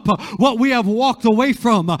given up, what we have walked away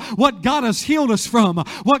from, what God has healed us from,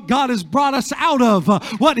 what God has brought us out of,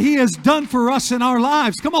 what He has done for us in our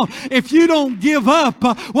lives. Come on. If you don't give up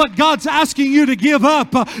what God's asking you to give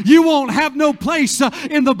up, you won't have no place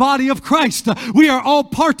in the body of Christ. We are all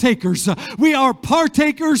partakers. We are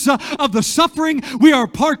partakers of the suffering. We are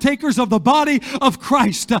partakers of the body of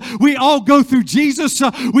Christ. We all go through Jesus.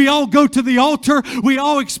 We all go to the altar. We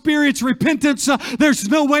all experience repentance. There's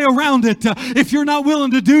no way around it. If you're not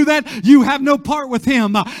willing to do that, you have no part with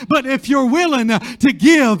Him. But if you're willing to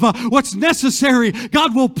give what's necessary,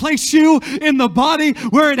 God will place you in the body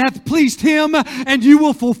where it hath pleased Him, and you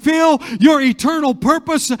will fulfill your eternal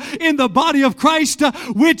purpose in the body of Christ,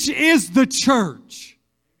 which is the church.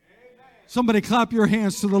 Somebody clap your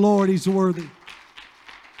hands to the Lord. He's worthy.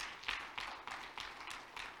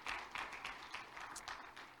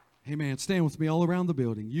 Amen. Stand with me all around the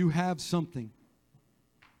building. You have something.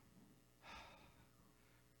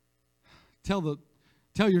 Tell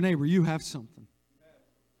your neighbor, you have something.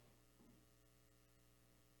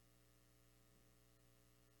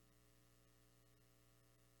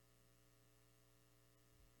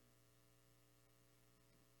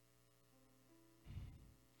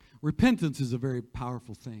 Repentance is a very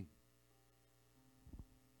powerful thing.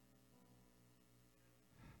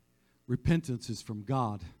 Repentance is from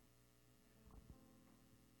God.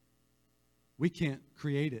 We can't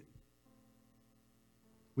create it.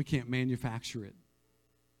 We can't manufacture it.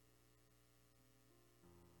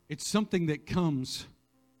 It's something that comes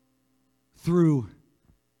through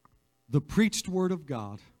the preached word of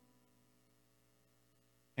God,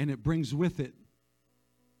 and it brings with it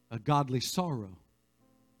a godly sorrow.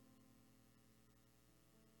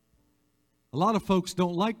 A lot of folks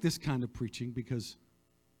don't like this kind of preaching because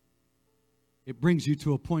it brings you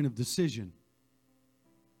to a point of decision.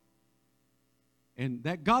 And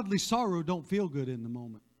that godly sorrow don't feel good in the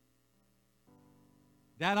moment.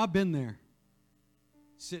 Dad, I've been there,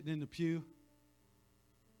 sitting in the pew.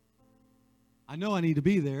 I know I need to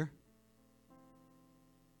be there,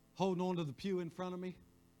 holding on to the pew in front of me,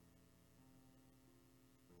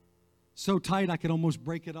 so tight I could almost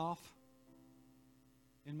break it off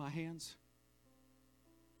in my hands.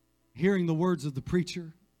 Hearing the words of the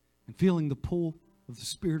preacher and feeling the pull of the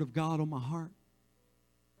Spirit of God on my heart.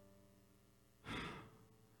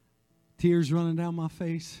 Tears running down my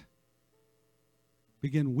face.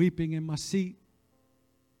 Begin weeping in my seat.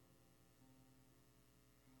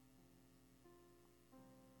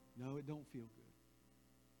 No, it don't feel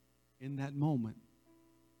good in that moment.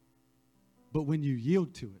 But when you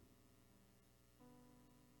yield to it,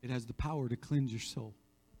 it has the power to cleanse your soul.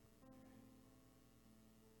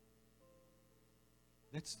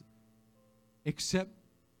 Except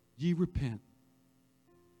ye repent,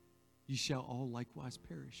 ye shall all likewise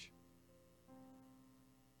perish.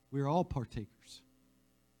 We're all partakers.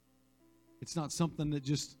 It's not something that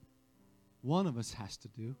just one of us has to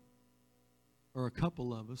do, or a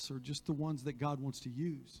couple of us, or just the ones that God wants to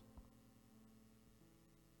use.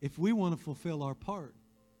 If we want to fulfill our part,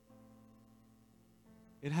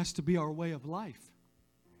 it has to be our way of life.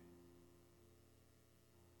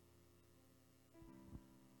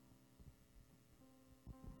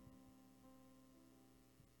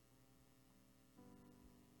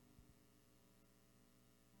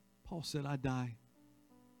 Paul said, I die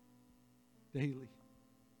daily.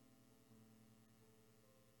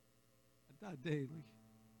 I die daily.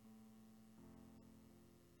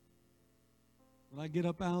 When I get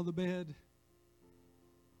up out of the bed,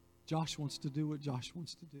 Josh wants to do what Josh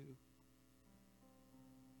wants to do.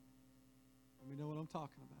 Let me know what I'm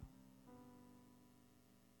talking about.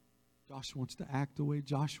 Josh wants to act the way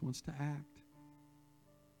Josh wants to act.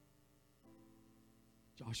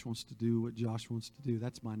 Josh wants to do what Josh wants to do.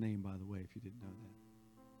 That's my name, by the way, if you didn't know that.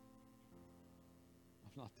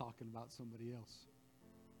 I'm not talking about somebody else.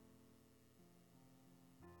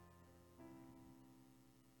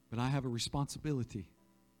 But I have a responsibility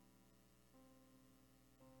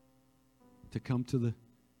to come to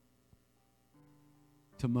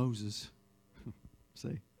Moses.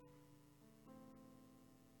 Say,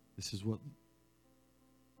 this is what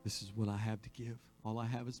I have to give. All I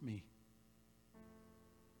have is me.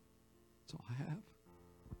 That's all I have.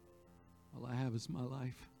 All I have is my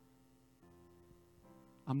life.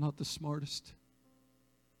 I'm not the smartest.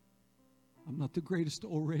 I'm not the greatest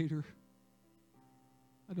orator.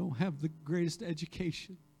 I don't have the greatest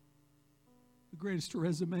education, the greatest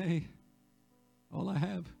resume. All I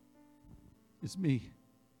have is me.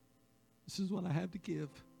 This is what I have to give.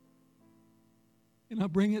 And I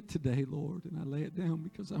bring it today, Lord, and I lay it down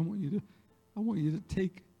because I want you to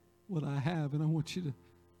take what I have and I want you to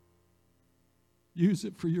use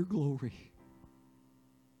it for your glory.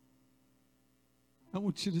 I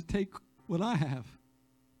want you to take what I have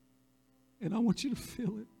and I want you to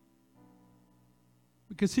fill it.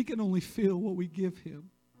 Because he can only fill what we give him.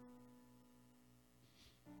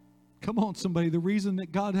 Come on, somebody. The reason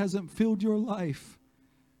that God hasn't filled your life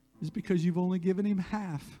is because you've only given him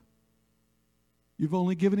half. You've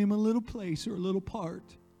only given him a little place or a little part.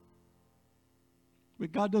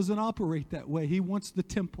 But God doesn't operate that way. He wants the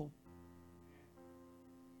temple.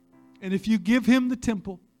 And if you give him the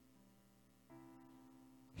temple,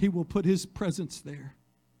 he will put his presence there.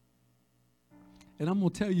 And I'm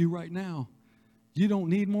going to tell you right now, you don't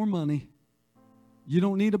need more money. You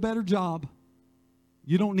don't need a better job.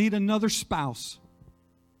 You don't need another spouse.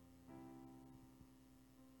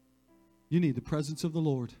 You need the presence of the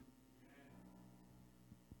Lord.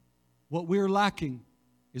 What we're lacking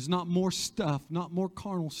is not more stuff, not more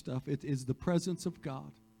carnal stuff. It is the presence of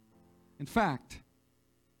God. In fact,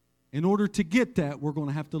 in order to get that, we're going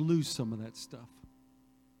to have to lose some of that stuff.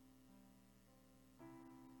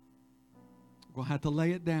 We're going to have to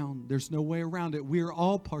lay it down. There's no way around it. We are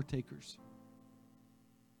all partakers.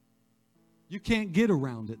 You can't get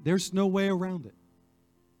around it. There's no way around it.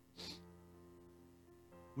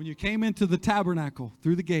 When you came into the tabernacle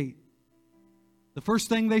through the gate, the first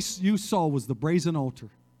thing you saw was the brazen altar.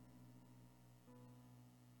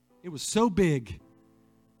 It was so big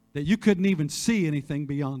that you couldn't even see anything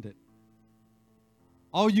beyond it.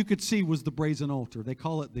 All you could see was the brazen altar. They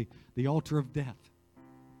call it the altar of death.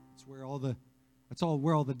 It's where all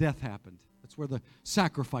the death happened. That's where the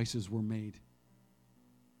sacrifices were made.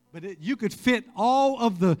 But you could fit all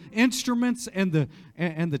of the instruments and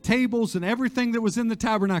the tables and everything that was in the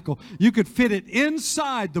tabernacle. You could fit it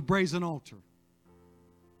inside the brazen altar.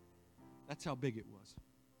 That's how big it was.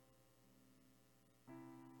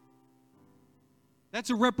 That's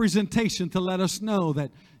a representation to let us know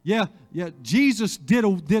that, Jesus did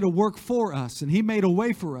a work for us, and he made a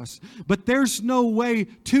way for us. But there's no way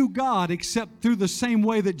to God except through the same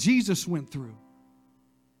way that Jesus went through.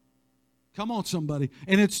 Come on, somebody.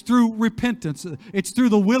 And it's through repentance. It's through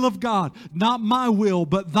the will of God. Not my will,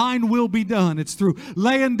 but thine will be done. It's through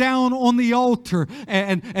laying down on the altar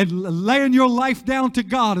and laying your life down to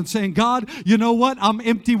God and saying, God, you know what? I'm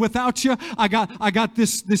empty without you. I got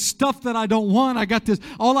this stuff that I don't want. I got this.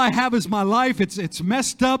 All I have is my life. It's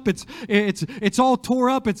messed up. It's all tore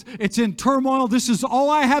up. It's in turmoil. This is all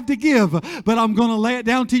I have to give, but I'm going to lay it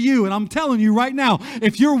down to you. And I'm telling you right now,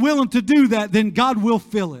 if you're willing to do that, then God will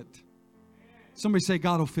fill it. Somebody say,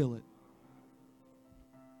 God will fill it.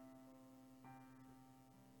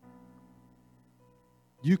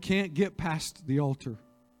 You can't get past the altar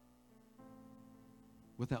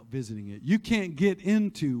without visiting it. You can't get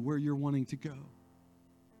into where you're wanting to go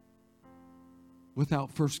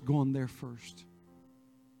without first going there first.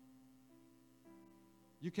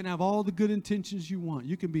 You can have all the good intentions you want.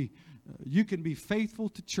 You can be faithful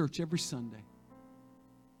to church every Sunday.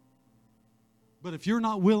 But if you're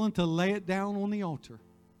not willing to lay it down on the altar,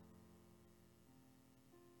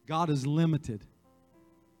 God is limited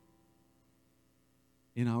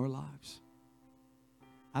in our lives.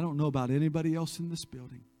 I don't know about anybody else in this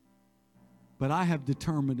building, but I have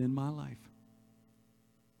determined in my life,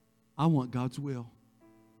 I want God's will.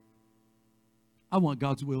 I want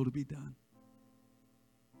God's will to be done.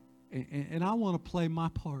 And I want to play my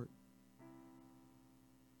part.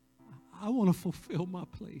 I want to fulfill my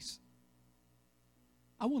place.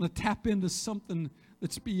 I want to tap into something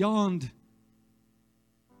that's beyond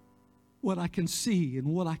what I can see and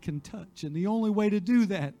what I can touch. And the only way to do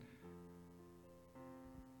that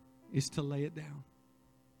is to lay it down.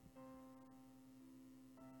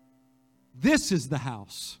 This is the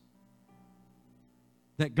house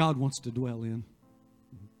that God wants to dwell in.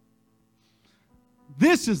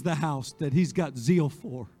 This is the house that He's got zeal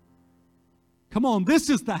for. Come on, this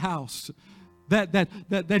is the house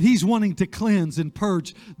that He's wanting to cleanse and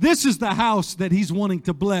purge. This is the house that He's wanting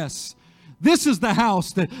to bless. This is the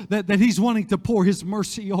house that He's wanting to pour His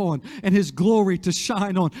mercy on and His glory to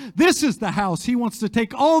shine on. This is the house He wants to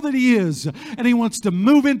take all that He is, and He wants to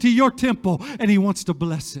move into your temple, and He wants to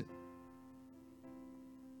bless it.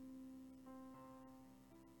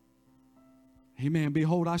 Amen.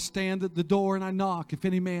 Behold, I stand at the door and I knock. If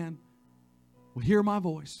any man will hear my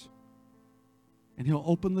voice and he'll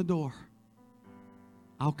open the door,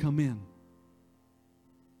 I'll come in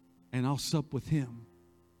and I'll sup with him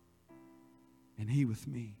and he with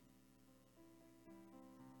me.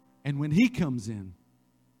 And when he comes in,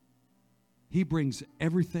 he brings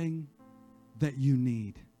everything that you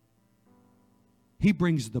need. He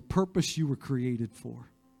brings the purpose you were created for.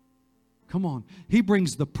 Come on. He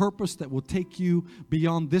brings the purpose that will take you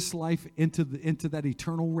beyond this life into that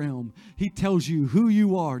eternal realm. He tells you who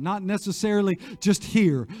you are, not necessarily just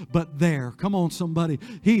here, but there. Come on, somebody.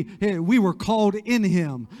 We were called in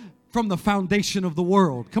Him from the foundation of the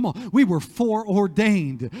world. Come on. We were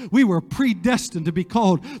foreordained. We were predestined to be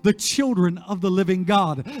called the children of the living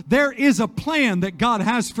God. There is a plan that God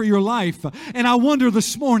has for your life. And I wonder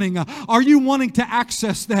this morning, are you wanting to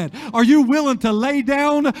access that? Are you willing to lay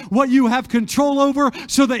down what you have control over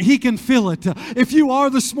so that He can fill it? If you are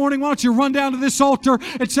this morning, why don't you run down to this altar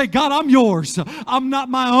and say, God, I'm yours. I'm not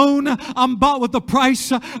my own. I'm bought with a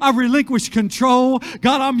price. I relinquish control.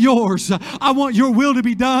 God, I'm yours. I want your will to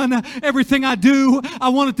be done. Everything I do, I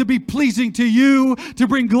want it to be pleasing to you, to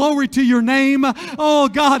bring glory to your name. Oh,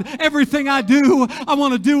 God, everything I do, I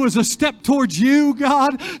want to do as a step towards you,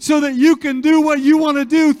 God, so that you can do what you want to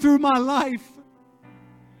do through my life.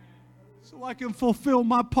 So I can fulfill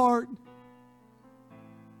my part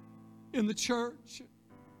in the church.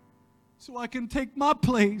 So I can take my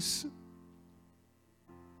place.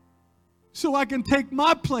 So I can take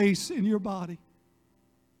my place in your body.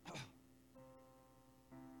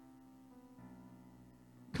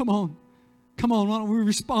 Come on. Come on. Why don't we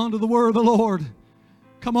respond to the word of the Lord?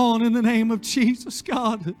 Come on, in the name of Jesus,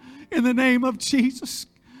 God. In the name of Jesus.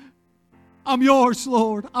 I'm yours,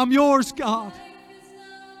 Lord. I'm yours, God.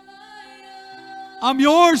 I'm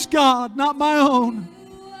yours, God, not my own.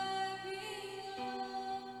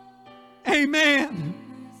 Amen.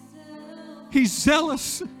 He's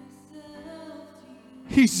zealous.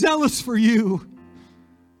 He's zealous for you.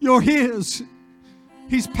 You're His.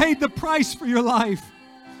 He's paid the price for your life.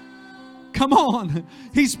 Come on.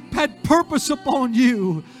 He's had purpose upon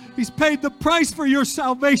you. He's paid the price for your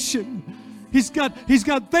salvation. He's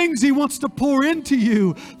got things He wants to pour into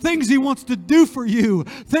you, things He wants to do for you,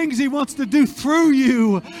 things He wants to do through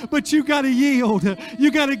you. But you got to yield.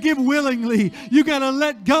 You got to give willingly. You got to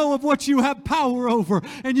let go of what you have power over,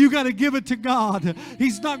 and you got to give it to God.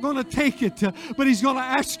 He's not going to take it, but He's going to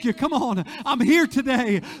ask you, come on, I'm here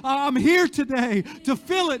today. I'm here today to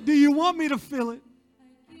fill it. Do you want me to fill it?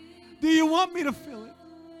 Do you want me to fill it?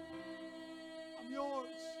 I'm yours.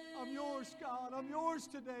 I'm yours, God. I'm yours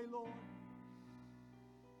today, Lord.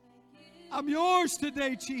 I'm yours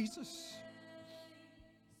today, Jesus.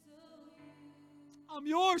 I'm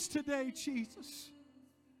yours today, Jesus.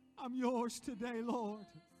 I'm yours today, Lord.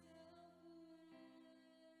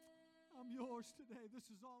 I'm yours today. This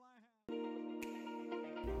is all I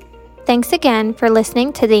have. Thanks again for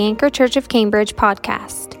listening to the Anchor Church of Cambridge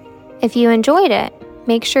podcast. If you enjoyed it,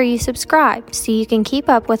 make sure you subscribe so you can keep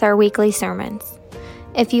up with our weekly sermons.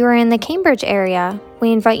 If you are in the Cambridge area,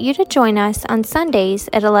 we invite you to join us on Sundays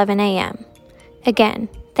at 11 a.m. Again,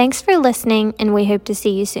 thanks for listening, and we hope to see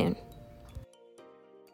you soon.